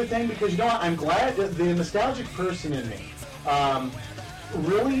yet another thing because, I'm glad that the nostalgic person in me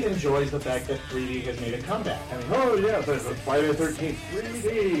really enjoys the fact that 3D has made a comeback. I mean, there's a Friday the 13th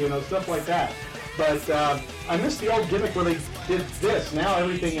 3D, stuff like that. But I miss the old gimmick where they did this. Now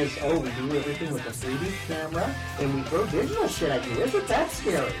everything is, we do everything with a 3D camera and we throw digital shit at you. Isn't that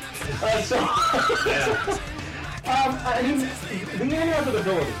scary? I mean, the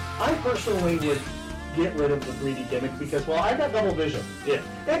inevitability. I personally would get rid of the 3D gimmick because, I got double vision. Yeah.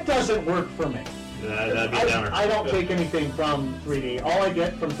 It doesn't work for me. That'd be a downer. I don't take anything from 3D. All I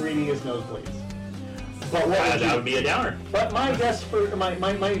get from 3D is nosebleeds. But that would be a downer. But my guess for my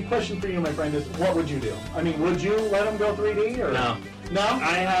question for you, my friend, is what would you do? I mean, would you let them go 3D or no? No?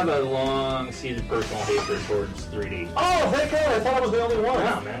 I have a long-seated personal hatred towards 3D. Oh, thank God! I thought I was the only one.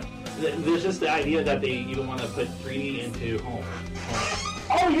 No, man. There's just the idea that they even want to put 3D into home.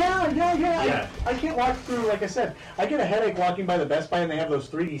 Oh, yeah. I can't walk through, like I said, I get a headache walking by the Best Buy and they have those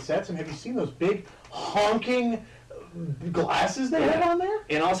 3D sets, and have you seen those big honking glasses they have on there?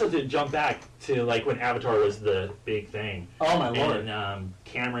 And also to jump back to like when Avatar was the big thing. Oh, my Lord. And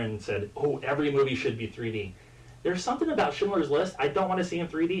Cameron said, every movie should be 3D. There's something about Schindler's List I don't want to see in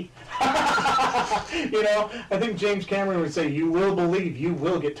 3D. I think James Cameron would say, you will believe you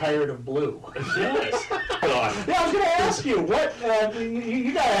will get tired of blue. Yes. God. Yeah, I was going to ask you, what,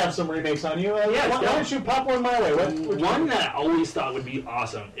 you got to have some remakes on you. Why don't you pop one my way? One that I always thought would be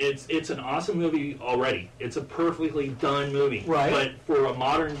awesome. It's an awesome movie already. It's a perfectly done movie. Right. But for a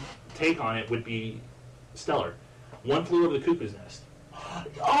modern take on it would be stellar. One Flew Over the Cuckoo's Nest.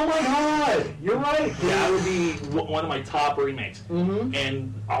 Oh my God! You're right. That would be one of my top remakes. Mm-hmm.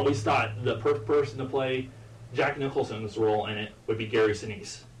 And I always thought the perfect person to play Jack Nicholson's role in it would be Gary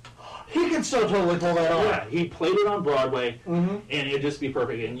Sinise. He could so totally pull that off. Yeah, he played it on Broadway, Mm-hmm. and it'd just be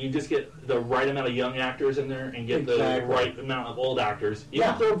perfect. And you just get the right amount of young actors in there, and get Exactly. the right amount of old actors. You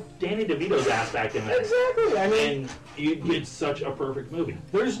Yeah. can throw Danny DeVito's ass back in there, Exactly. I mean, and you get such a perfect movie.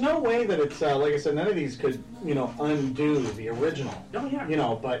 there's no way that it's like I said. None of these could, undo the original. Oh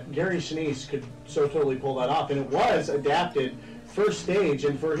yeah. But Gary Sinise could so totally pull that off, and it was adapted first stage.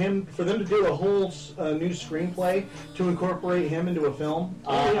 And for them to do a whole new screenplay to incorporate him into a film,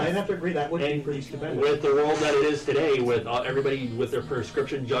 Oh, yeah. I'd have to agree that would be And pretty stupendous. with the world that it is today, with everybody with their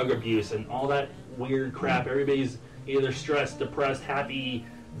prescription drug abuse and all that weird crap, everybody's either stressed, depressed, happy,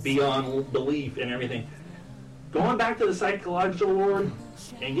 beyond belief, and everything. Going back to the psychological ward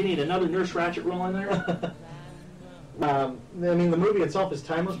and getting another Nurse Ratched role in there. I mean, the movie itself is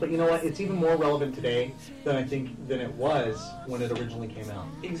timeless, but you know what? It's even more relevant today than it was when it originally came out.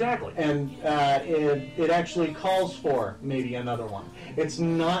 Exactly. And it actually calls for maybe another one. It's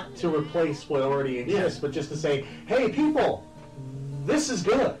not to replace what already exists, but just to say, hey, people, this is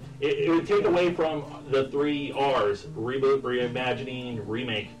good. It would take away from the 3 R's: reboot, reimagining,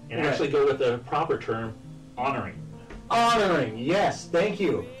 remake, and Right. actually go with the proper term, honoring. Honoring, yes, thank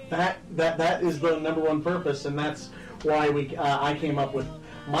you. That is the number one purpose, and that's why I came up with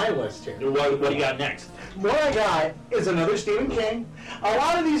my list here. What do you got next? What I got is another Stephen King. A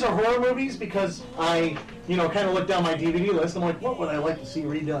lot of these are horror movies because I, kind of looked down my DVD list. And I'm like, what would I like to see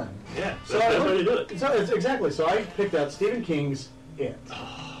redone? Yeah, So that's the way to do it. Exactly. So I picked out Stephen King's It.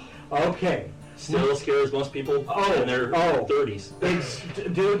 Okay. Still scares most people in their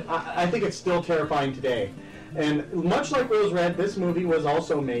 30s. Dude, I think it's still terrifying today. And much like Rose Red, this movie was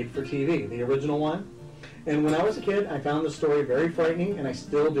also made for TV, the original one. And when I was a kid, I found the story very frightening, and I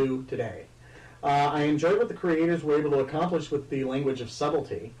still do today. I enjoyed what the creators were able to accomplish with the language of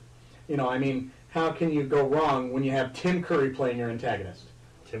subtlety. How can you go wrong when you have Tim Curry playing your antagonist?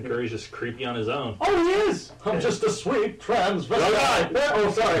 Tim Curry's just creepy on his own. Oh, he is! I'm just a sweet transvestite.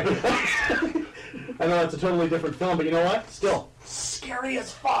 Oh, sorry. I know that's a totally different film, but you know what? Still, scary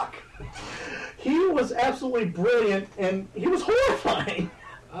as fuck. He was absolutely brilliant, and he was horrifying.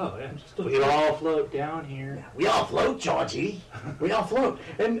 Oh, yeah. We all float down here. We all float, Georgie. We all float.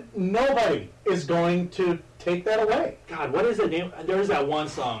 And nobody is going to take that away. God, what is the name? There's that one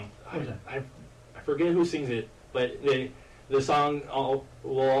song. What is that? I forget who sings it, but the song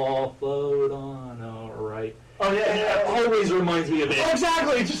 "We'll All Float On," all right. Oh, yeah. It always reminds me of it.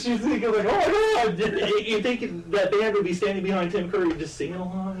 Exactly. Just you think like, oh my God. You think that band would be standing behind Tim Curry just singing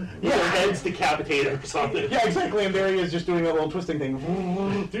along? Yeah. Their heads decapitated or something. Yeah, exactly. And there he is just doing that little twisting thing.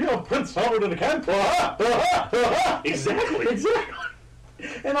 Do you know Prince Albert in a can? Exactly. Exactly.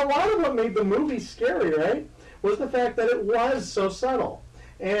 And a lot of what made the movie scary, right, was the fact that it was so subtle.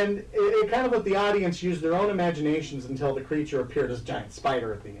 And it kind of let the audience use their own imaginations until the creature appeared as a giant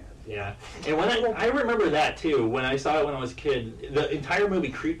spider at the end. Yeah, and when I remember that too, when I saw it when I was a kid, the entire movie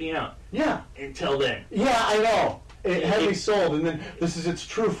creeped me out. Yeah. Until then. Yeah, I know. It had me sold, and then this is its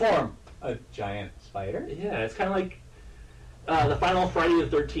true form. A giant spider? Yeah, it's kind of like the final Friday the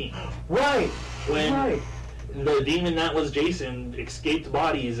 13th. Right. When right. the demon that was Jason escaped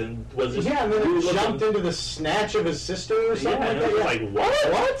bodies and was just... Yeah, and then it jumped into the snatch of his sister or something like and that. I was Yeah. like,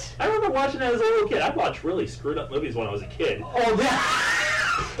 what? What? I remember watching that as a little kid. I watched really screwed up movies when I was a kid. Oh, yeah.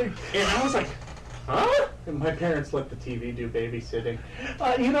 And I was like, huh? And my parents let the TV do babysitting.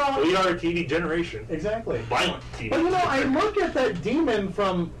 We are a TV generation. Exactly. Violent TV. But I look at that demon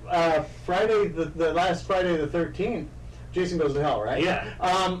from Friday, the last Friday the 13th. Jason Goes to Hell, right? Yeah.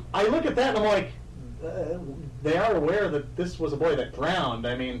 I look at that and I'm like, they are aware that this was a boy that drowned.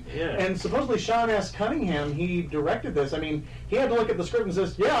 I mean, Yeah. and supposedly Sean S. Cunningham, he directed this. I mean, he had to look at the script and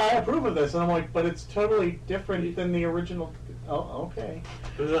says, yeah, I approve of this. And I'm like, but it's totally different than the original. Oh, okay.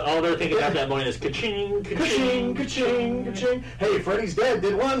 All they're thinking at that point is ka-ching, Ka-ching, ka-ching, ka-ching. Hey, Freddy's dead.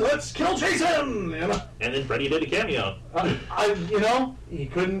 Did one. Let's kill Jason. And then Freddy did a cameo. He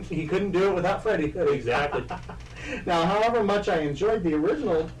couldn't do it without Freddy. Could he? Exactly. Now, however much I enjoyed the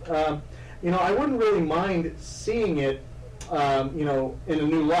original, I wouldn't really mind seeing it, in a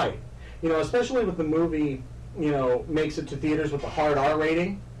new light. Especially with the movie, makes it to theaters with a hard R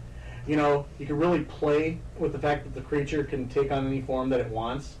rating. You can really play with the fact that the creature can take on any form that it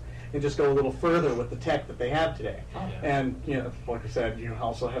wants and just go a little further with the tech that they have today. Oh, yeah. And, like I said, you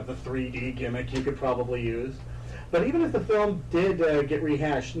also have the 3D gimmick you could probably use. But even if the film did get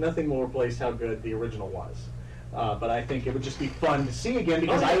rehashed, nothing will replace how good the original was. But I think it would just be fun to see again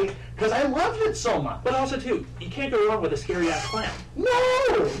because I loved it so much. But also, too, you can't go wrong with a scary-ass clown.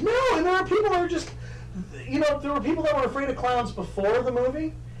 No, and there are people that are just, there were people that were afraid of clowns before the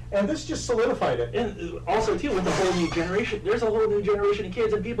movie, and this just solidified it. And also, too, with the whole new generation, there's a whole new generation of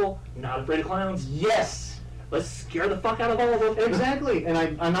kids and people not afraid of clowns. Yes. Let's scare the fuck out of all of them. Exactly, and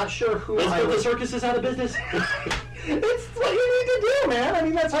I'm not sure who. Let's put the circuses out of business. It's what you need to do, man. I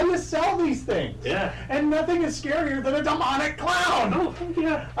mean, that's how you sell these things. Yeah. And nothing is scarier than a demonic clown. Oh,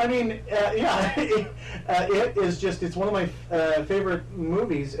 yeah. I mean, it is just, it's one of my favorite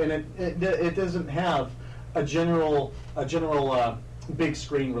movies, and it doesn't have a general big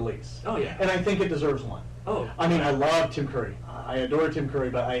screen release. Oh, yeah. And I think it deserves one. Oh. I mean, I love Tim Curry. I adore Tim Curry,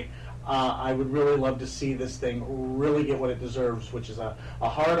 but I would really love to see this thing really get what it deserves, which is a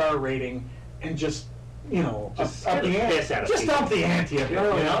hard R rating, and just up the ante. Just up the ante of it.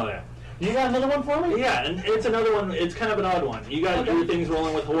 Yeah. You got another one for me? Yeah, and it's another one. It's kind of an odd one. You got your things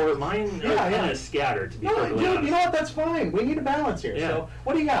rolling with horror. Mine are kind of scattered, to be perfectly honest. You know what? That's fine. We need a balance here. Yeah. So,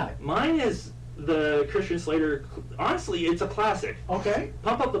 what do you got? Mine is the Christian Slater. Honestly, it's a classic. Okay.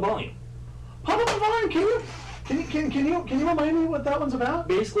 Pump Up the Volume. Pump Up the Volume. Can you remind me what that one's about?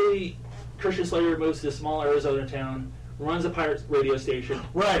 Basically, Christian Slater moves to a small Arizona town, runs a pirate radio station.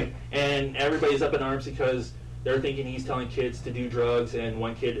 Right. And everybody's up in arms because they're thinking he's telling kids to do drugs, and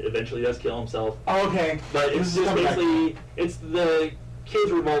one kid eventually does kill himself. Okay. But it's just basically, it's the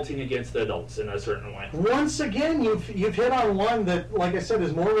kids revolting against the adults in a certain way. Once again, you've hit on one that, like I said,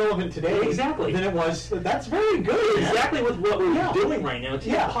 is more relevant today than it was. That's very good. Exactly with what we're doing right now. It's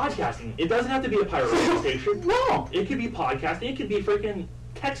podcasting. It doesn't have to be a pirate radio station. No. It could be podcasting. It could be freaking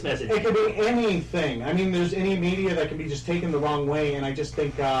text messaging. It could be anything. I mean, there's any media that can be just taken the wrong way, and I just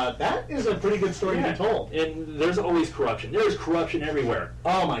think that is a pretty good story to be told. And there's always corruption. There's corruption everywhere.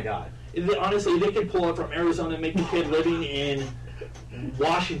 Oh, my God. Honestly, they could pull it from Arizona and make the kid living in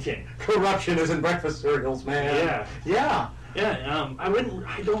Washington. Corruption is in breakfast cereals, man. Yeah.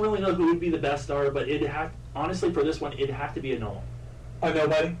 I don't really know who would be the best star, but honestly, for this one, it'd have to be a no one. A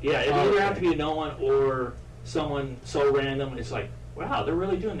nobody? Yeah, it'd either have to be a no one or someone so random. It's like, wow, they're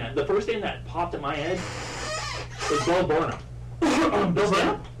really doing that. The first name that popped in my head was Bo Burnham. Bill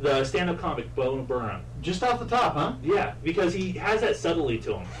Burnham? The stand-up comic, Bo Burnham. Just off the top, huh? Yeah, because he has that subtlety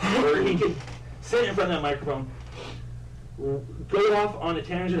to him, where he can sit in front of that microphone, go off on a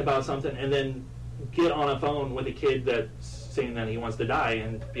tangent about something, and then get on a phone with a kid that's saying that he wants to die,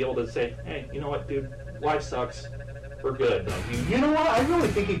 and be able to say, hey, you know what, dude, life sucks. We're good. You know what? I really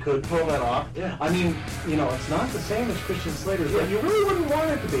think he could pull that off. Yeah. I mean, it's not the same as Christian Slater's, but you really wouldn't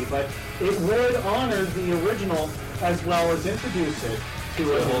want it to be, but it would honor the original as well as introduce it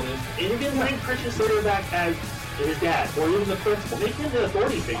to it. And even bring Christian Slater back as his dad, or even the principal. Make him the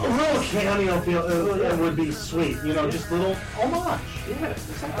authority figure. A little cameo would be sweet. Just little homage.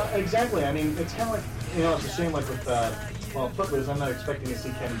 Yeah, exactly. I mean, it's kind of like, it's a shame like with, Footloose, I'm not expecting to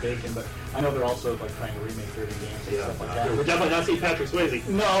see Kevin Bacon, but I know they're also like trying to remake Dirty Dancing and stuff like that. We're definitely not seeing Patrick Swayze.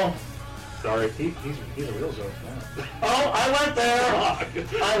 No. Sorry. He's a real Zoe now. Oh, I went there!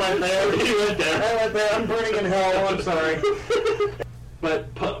 You went there. I'm burning in hell. I'm sorry.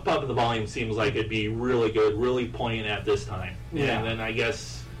 But Pump Up the Volume seems like it'd be really good, really poignant at this time. Yeah. And then I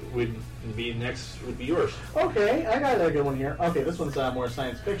guess would be yours. Okay, I got a good one here. Okay, this one's more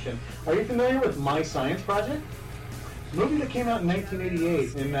science fiction. Are you familiar with My Science Project? Movie that came out in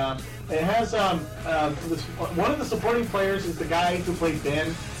 1988, and it has one of the supporting players is the guy who played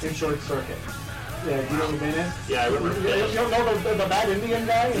Ben in Short Circuit. Yeah, do you know who Ben is? Yeah, I remember. You don't know the bad Indian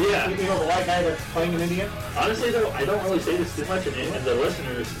guy? Yeah. You know the white guy that's playing an Indian? Honestly, though, I don't really say this too much, and the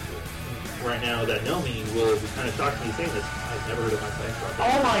listeners right now that know me will be kind of shocked at me saying this. I've never heard of My Science Project.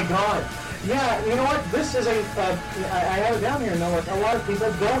 Oh my God! Yeah, you know what? This is I have it down here. A lot of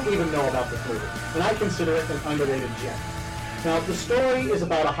people don't even know about this movie, and I consider it an underrated gem. Now, the story is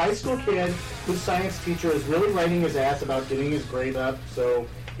about a high school kid whose science teacher is really writing his ass about getting his grade up, so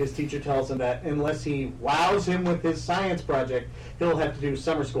his teacher tells him that unless he wows him with his science project, he'll have to do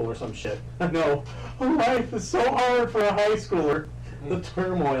summer school or some shit. No, life is so hard for a high schooler. The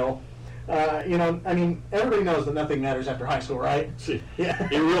turmoil. I mean, everybody knows that nothing matters after high school, right? Yeah.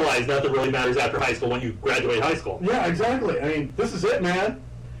 You realize nothing really matters after high school when you graduate high school. Yeah, exactly. I mean, this is it, man.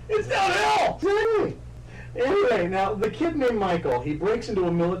 It's downhill. Exactly. Anyway, now, the kid named Michael, he breaks into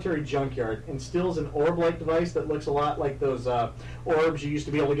a military junkyard and steals an orb-like device that looks a lot like those orbs you used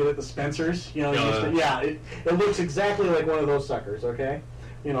to be able to get at the Spencer's. It looks exactly like one of those suckers, okay?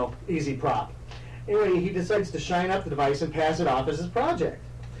 Easy prop. Anyway, he decides to shine up the device and pass it off as his project.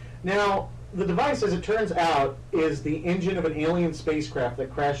 Now, the device, as it turns out, is the engine of an alien spacecraft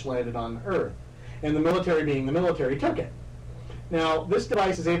that crash landed on Earth. and the military, being the military, took it. Now, this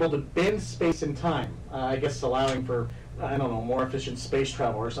device is able to bend space and time, I guess allowing for, I don't know, more efficient space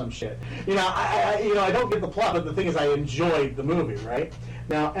travel or some shit. I don't get the plot, but the thing is I enjoyed the movie, right?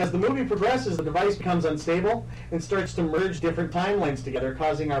 Now, as the movie progresses, the device becomes unstable and starts to merge different timelines together,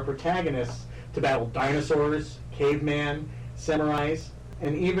 causing our protagonists to battle dinosaurs, caveman, samurais,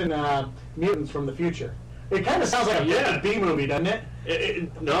 and even mutants from the future. It kind of sounds like a B-movie, doesn't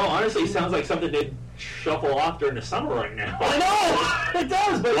it? No, honestly, it sounds like something they'd shuffle off during the summer right now. I know! It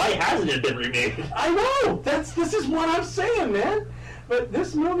does, but... Why hasn't it been remade? I know! This is what I'm saying, man! But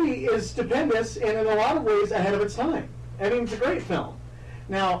this movie is stupendous and in a lot of ways ahead of its time. I mean, it's a great film.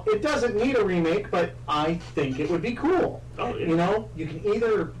 Now, it doesn't need a remake, but I think it would be cool. Oh, yeah. You know, you can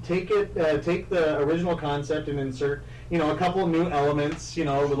either take the original concept and insert, a couple of new elements, a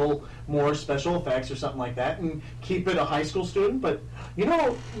little more special effects or something like that, and keep it a high school student. But you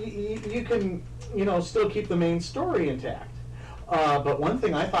can, still keep the main story intact. But one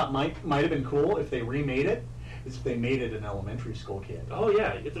thing I thought might have been cool if they remade it is if they made it an elementary school kid. Oh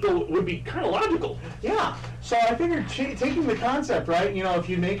yeah, it would be kind of logical. Yeah. So I figured taking the concept, right? If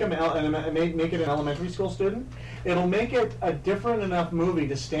you make make it an elementary school student, it'll make it a different enough movie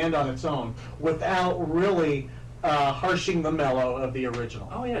to stand on its own without really harshing the mellow of the original.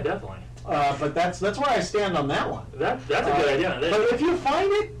 Oh yeah, definitely. But that's where I stand on that one. That's a good idea. But if you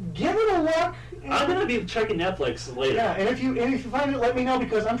find it, give it a look. I'm gonna be checking Netflix later. Yeah, and if you find it, let me know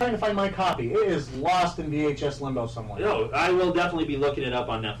because I'm trying to find my copy. It is lost in VHS limbo somewhere. No, I will definitely be looking it up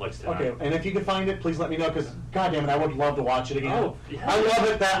on Netflix tonight. Okay, and if you can find it, please let me know because, goddamn it, I would love to watch it again. Oh, yeah. I love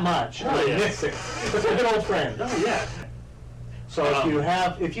it that much. Oh, yeah. I miss it. It's a good old friend. Oh yeah. So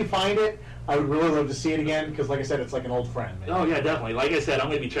if you find it, I would really love to see it again because, like I said, it's like an old friend. Man. Oh yeah, definitely. Like I said, I'm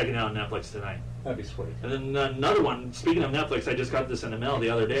going to be checking it out on Netflix tonight. That'd be sweet. And then another one. Speaking of Netflix, I just got this in the mail the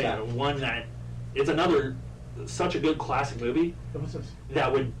other day. Yeah. One that it's another such a good classic movie What's this? that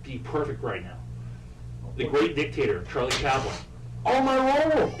would be perfect right now. The Great Dictator, Charlie Chaplin. Oh my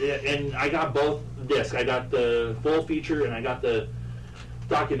lord! Yeah, and I got both discs. I got the full feature and I got the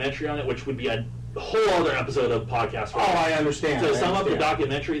documentary on it, which would be a whole other episode of podcast. Oh, I understand. To sum up the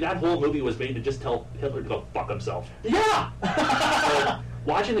documentary, that whole movie was made to just tell Hitler to go fuck himself. Yeah! So,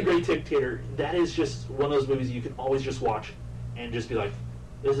 watching The Great Dictator, that is just one of those movies you can always just watch and just be like,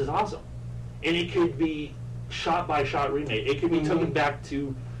 this is awesome. And it could be shot-by-shot remade. It could be taken back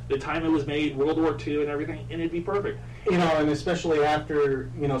to the time it was made, World War II and everything, and it'd be perfect. And especially after,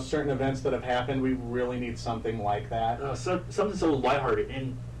 certain events that have happened, we really need something like that. Something so lighthearted.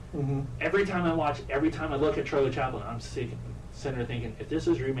 And every time I look at Charlie Chaplin, I'm sitting there thinking, if this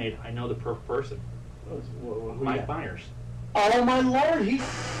is remade, I know the perfect person. Mike Myers. Oh my lord,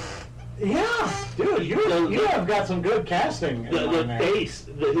 yeah, dude, you have got some good casting. The face,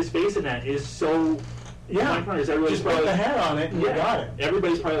 his face in that is so. Yeah, Mike Myers. Everybody's just put the head on it and you got it.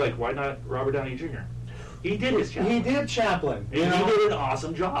 Everybody's probably like, why not Robert Downey Jr.? He did his Chaplin. He did Chaplin. He did an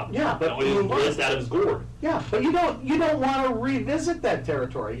awesome job. Yeah, but he was out of his gourd. Yeah, but you don't want to revisit that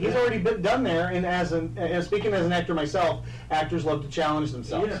territory. He's already been done there. And as speaking as an actor myself, actors love to challenge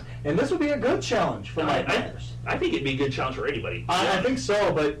themselves. Yeah. And this would be a good challenge for Mike Myers. I think it'd be a good challenge for anybody. I think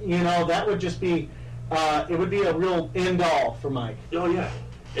so, but that would just be it would be a real end all for Mike. Oh yeah,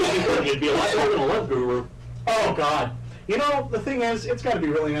 it'd be a lot more than a love guru. Oh God. The thing is, it's got to be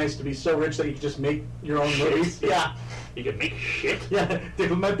really nice to be so rich that you can just make your own movies. Yeah. You can make shit. Yeah,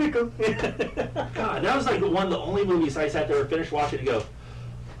 tickle my pickle. God, that was like one of the only movies I sat there and finished watching and go,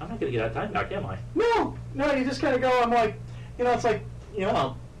 I'm not going to get that time back, am I? No, you just kind of go, I'm like, it's like,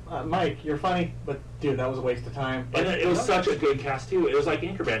 Mike, you're funny, but dude, that was a waste of time. And it was such a good cast, too. It was like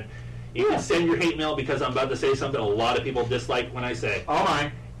Anchorman. You can send your hate mail because I'm about to say something a lot of people dislike when I say, oh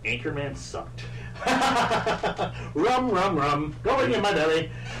my, Anchorman sucked. Rum, rum, rum. Going in my belly.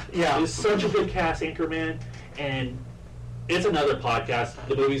 Yeah. It's such a good cast, Anchorman, and it's another podcast.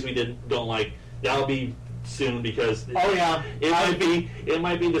 The movies we don't like. That'll be soon because it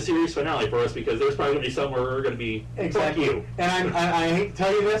might be the series finale for us because there's probably going to be somewhere we're going to be exactly. Fuck you. And I hate to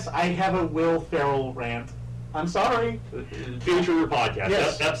tell you this. I have a Will Ferrell rant. I'm sorry. Future podcast.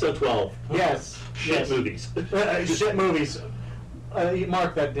 Yes. Episode 12. Yes. Shit movies. Shit movies.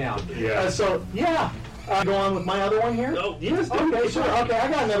 Mark that down. Yeah. Go on with my other one here? Oh, yes. Okay, sure. Okay,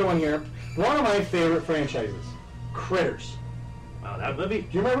 I got another one here. One of my favorite franchises, Critters. Wow, that movie? Do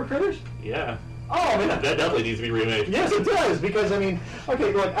you remember Critters? Yeah. Oh, man. That definitely needs to be remade. Yes, it does, because,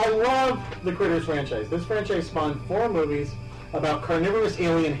 look, I love the Critters franchise. This franchise spawned 4 movies about carnivorous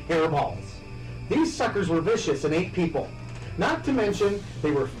alien hairballs. These suckers were vicious and ate people. Not to mention,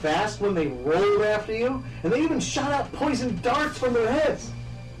 they were fast when they rolled after you, and they even shot out poison darts from their heads.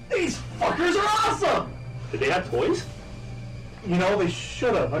 these fuckers are awesome. Did they have toys? You know, they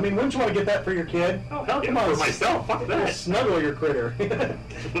should have. I mean, wouldn't you want to get that for your kid? Oh, hell yeah. Come on, For myself, fuck that. Snuggle your critter.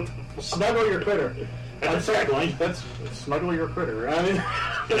 Snuggle your critter. That's a tagline. That's snuggle your critter. I mean,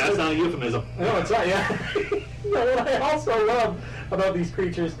 That's not a euphemism. no, it's not. Yeah. No, what I also love about these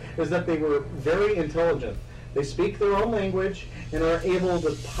creatures is that they were very intelligent. They speak their own language and are able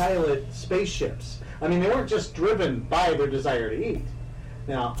to pilot spaceships. I mean, they weren't just driven by their desire to eat.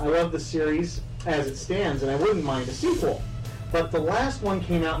 Now, I love the series as it stands, and I wouldn't mind a sequel. But the last one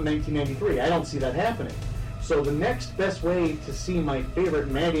came out in 1993. I don't see that happening. So the next best way to see my favorite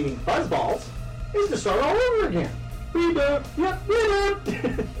man-eating fuzzballs is to start all over again. Reboot. Yep,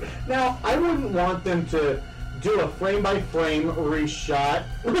 reboot. Now, I wouldn't want them to do a frame-by-frame reshot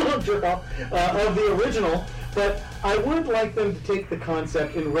of the original, but I would like them to take the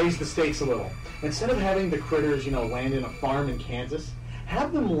concept and raise the stakes a little. Instead of having the critters, land in a farm in Kansas,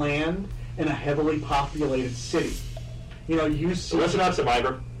 have them land in a heavily populated city. You see... Listen up,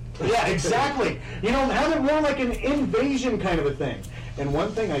 Survivor. Yeah, exactly. Have it more like an invasion kind of a thing. And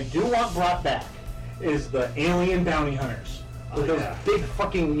one thing I do want brought back is the alien bounty hunters. With those big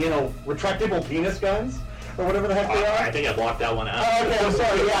fucking, retractable penis guns. Or whatever the heck they are. I think I blocked that one out. Okay, I'm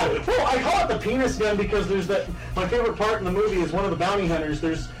sorry, yeah. Well, I call it the penis gun because there's my favorite part in the movie is one of the bounty hunters,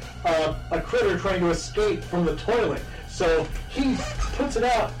 there's a critter trying to escape from the toilet. So he puts it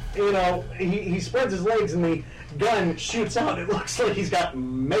out, he spreads his legs and the gun shoots out. It looks like he's got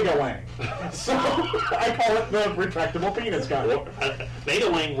mega wang. So I call it the retractable penis gun. Mega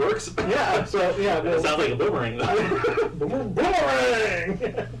wang works. Yeah, so yeah. It sounds like a boomerang though. Boomerang!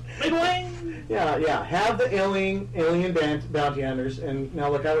 Mega wang! Yeah. Have the alien bounty hunters, and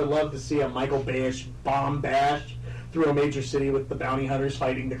now look, I would love to see a Michael Bayish bomb bash through a major city with the bounty hunters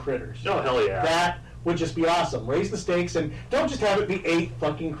fighting the critters. Oh, hell yeah. That would just be awesome. Raise the stakes, and don't just have it be 8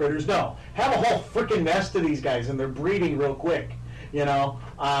 fucking critters. No. Have a whole freaking nest of these guys, and they're breeding real quick.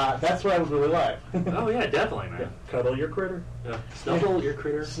 That's what I would really like. Oh, yeah, definitely, man. Yeah. Cuddle your critter. Yeah. Snuggle your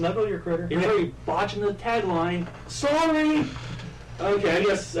critter. Snuggle your critter. You're really botching the tagline. Sorry! Okay, I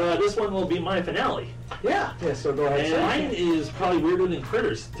guess this one will be my finale. Yeah, so go ahead. And mine is probably weirder than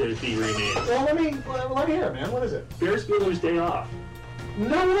Critters to be remade. Well, let me hear it, man. What is it? Ferris Bueller's Day Off.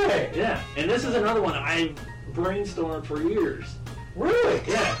 No way! Yeah, and this is another one I've brainstormed for years. Really?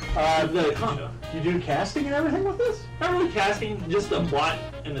 Yeah. You do casting and everything with this? Not really casting, just the plot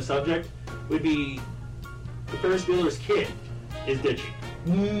and the subject would be the Ferris Bueller's kid is ditching.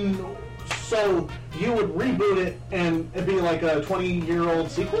 So you would reboot it and it'd be like a 20-year-old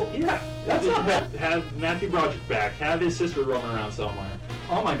sequel? Yeah. That's not bad. Have Matthew Broderick back, have his sister roam around somewhere.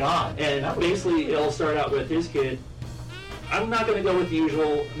 Oh my god. And basically it'll start out with his kid. I'm not going to go with the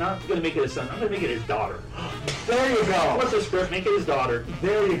usual, not going to make it his son, I'm going to make it his daughter. There you go. What's the script? Make it his daughter.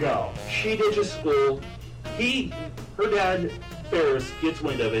 There you go. She ditches school. Her dad, Ferris, gets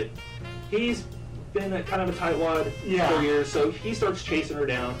wind of it. He's been kind of a tightwad for years, so he starts chasing her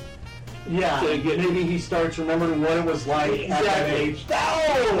down. Yeah, maybe he starts remembering what it was like at that age.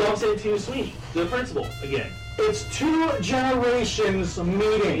 Oh! Bumps into Sweeney, the principal, again. It's 2 generations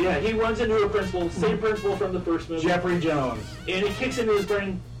meeting. Yeah, he runs into a principal, same principal from the first movie. Jeffrey Jones. And it kicks into his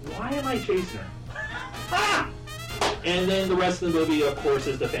brain, why am I chasing her? Ah! And then the rest of the movie, of course,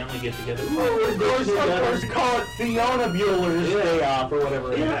 is the family get-together. Of course, call it Fiona Bueller's Day Off or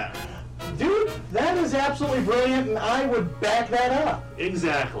whatever. Yeah. Dude, that is absolutely brilliant, and I would back that up.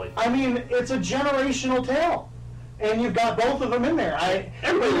 Exactly. I mean, it's a generational tale, and you've got both of them in there.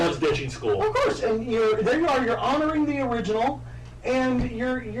 Everybody loves ditching school. Of course, and there you are. You're honoring the original, and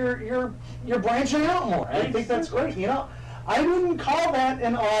you're branching out more. I think that's great. I wouldn't call that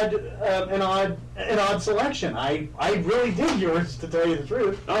an odd selection. I really dig yours, to tell you the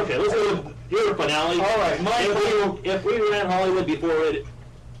truth. Okay, let's go with your finale. All right, if we ran Hollywood before it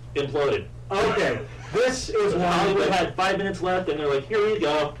imploded. Okay, this is one. Hollywood had 5 minutes left, and they're like, "Here you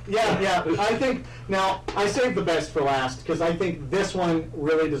go." Yeah. I think now I saved the best for last because I think this one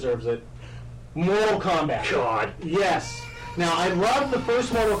really deserves it. Mortal Kombat. God. Yes. Now I love the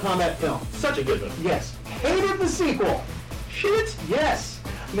first Mortal Kombat film. Such a good one. Yes. Hated the sequel. Shit. Yes.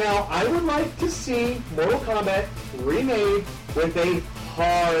 Now I would like to see Mortal Kombat remade with a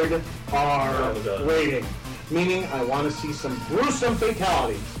hard R rating. Meaning I want to see some gruesome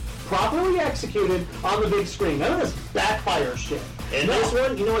fatalities properly executed on the big screen. None of this backfire shit. And this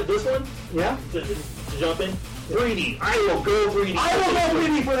one, you know what, this one? Yeah? To jump in? 3D. I will go 3D. I will go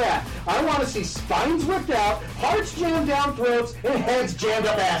 3D for that. I want to see spines ripped out, hearts jammed down throats, and heads jammed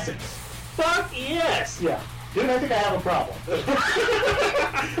up asses. Fuck yes. Yeah. Dude, I think I have a problem. But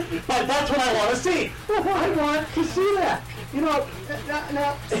that's what I want to see. I want to see that. Now,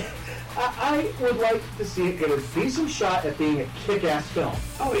 I would like to see it get a decent shot at being a kick-ass film.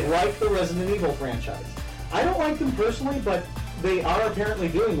 Oh, yeah. Like the Resident Evil franchise. I don't like them personally, but they are apparently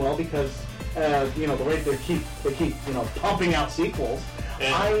doing well because, the way they keep pumping out sequels.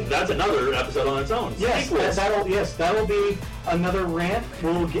 And that's another episode on its own. Yes, that'll be another rant.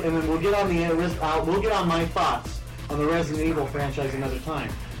 We'll get on my thoughts on the Resident Evil franchise another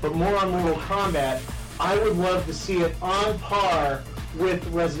time. But more on Mortal Kombat. I would love to see it on par with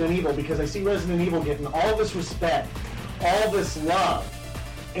Resident Evil because I see Resident Evil getting all this respect, all this love,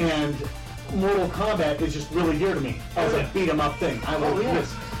 and Mortal Kombat is just really dear to me as a beat 'em up thing. I would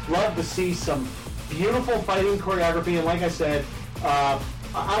just love to see some beautiful fighting choreography, and like I said, I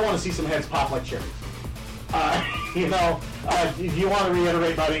want to see some heads pop like cherries. If you want to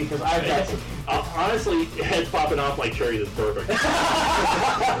reiterate, buddy, because I've got some. Honestly, heads popping off like cherries is perfect.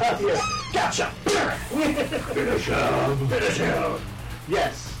 Yes. Gotcha. Finish him.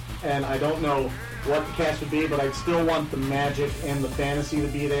 Yes, and I don't know what the cast would be, but I'd still want the magic and the fantasy to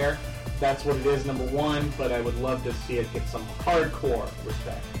be there. That's what it is, number one, but I would love to see it get some hardcore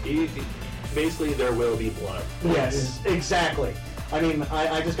respect. Basically, there will be blood. Yes, exactly. I mean,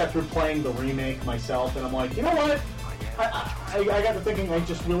 I just got through playing the remake myself, and I'm like, you know what? I got to thinking I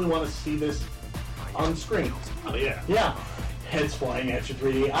just really want to see this on screen. Oh, yeah. Yeah. Heads flying at you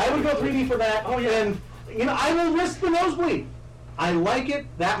 3D. I would go 3D for that. Oh, yeah. And, I will risk the nosebleed. I like it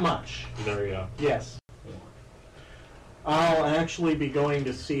that much. There you go. Yes. I'll actually be going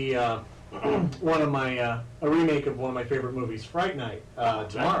to see a remake of one of my favorite movies, Fright Night,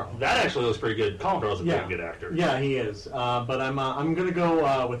 tomorrow. That actually looks pretty good. Colin Farrell's a pretty good actor. Yeah, he is. But I'm going to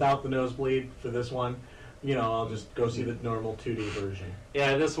go without the nosebleed for this one. I'll just go see the normal 2D version.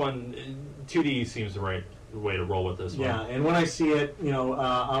 Yeah, this one, 2D seems the right way to roll with this one. Yeah, and when I see it,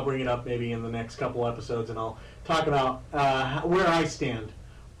 I'll bring it up maybe in the next couple episodes, and I'll talk about where I stand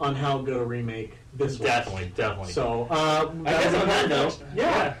on how good a remake this was. Definitely. So, I guess on that note,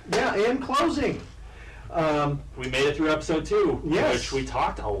 yeah. In closing, we made it through episode 2, yes. which we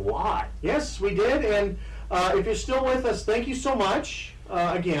talked a lot. Yes, we did, and if you're still with us, thank you so much.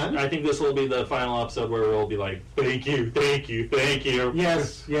 Again. I think this will be the final episode where we'll be like, thank you.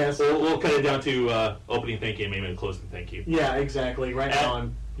 Yes. We'll cut it down to opening thank you and maybe a closing thank you. Yeah, exactly. Right now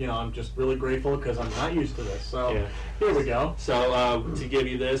I'm just really grateful because I'm not used to this. So Here we go. So to give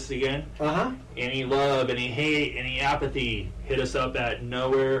you this again, any love, any hate, any apathy, hit us up at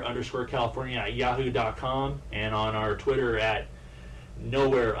nowhere_California@yahoo.com and on our Twitter at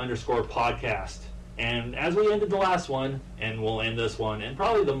nowhere_podcast. And as we ended the last one, and we'll end this one, and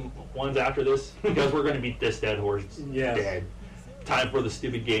probably the ones after this, because we're going to beat this dead horse dead. Time for the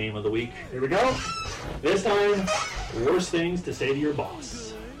stupid game of the week. Here we go. This time, worst things to say to your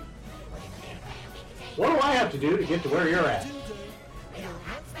boss. What do I have to do to get to where you're at?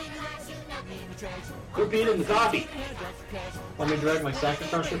 Quit being in the coffee. Let me drag my sack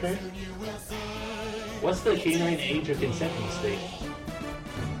across your face. What's the canine age of consent in the state?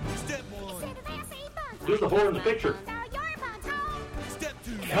 Who's the whore in the picture?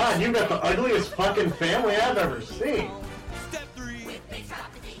 God, you got the ugliest fucking family I've ever seen.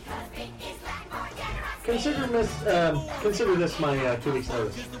 Consider this my 2 weeks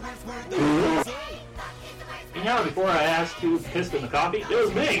notice. Before I asked who pissed in the coffee, it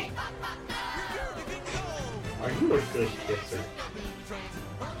was me. Are you a good kisser?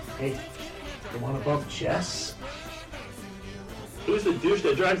 Hey, you want to bump Jess? Who's the douche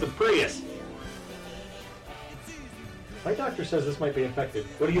that drives the Prius? My doctor says this might be infected.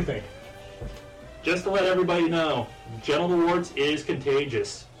 What do you think? Just to let everybody know, genital warts is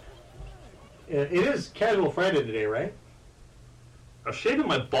contagious. It is Casual Friday today, right? I was shaving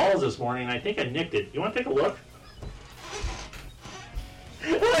my balls this morning and I think I nicked it. You want to take a look?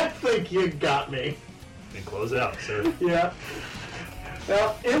 I think you got me. And close out, sir. Yeah.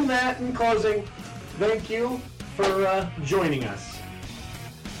 Well, in closing, thank you for joining us.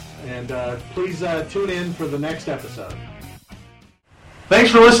 And please tune in for the next episode.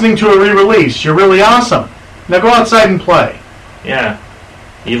 Thanks for listening to a re-release. You're really awesome. Now go outside and play. Yeah.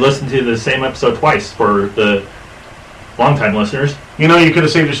 You listened to the same episode twice for the long-time listeners. You could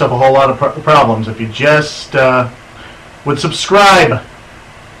have saved yourself a whole lot of problems if you just would subscribe.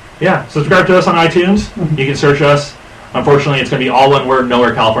 Yeah, subscribe to us on iTunes. You can search us. Unfortunately, it's going to be all one word,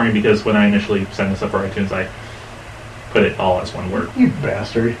 Nowhere California, because when I initially sent this up for iTunes, I put it all as one word. You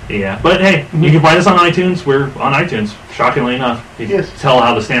bastard. Yeah, but hey, you can find us on iTunes. We're on iTunes, shockingly enough. You can tell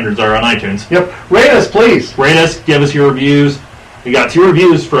how the standards are on iTunes. Yep. Rate us, please. Rate us, give us your reviews. We got 2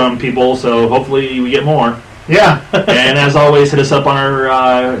 reviews from people, so hopefully we get more. Yeah. And as always, hit us up on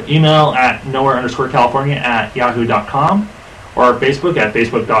our email at nowhere_California@yahoo.com. or our Facebook at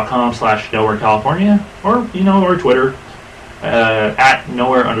facebook.com/nowherecalifornia, or or Twitter at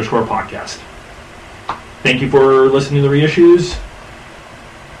nowhere_podcast. Thank you for listening to the reissues.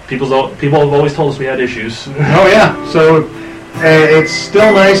 People have always told us we had issues. Oh yeah, so it's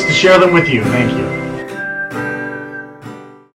still nice to share them with you. Thank you.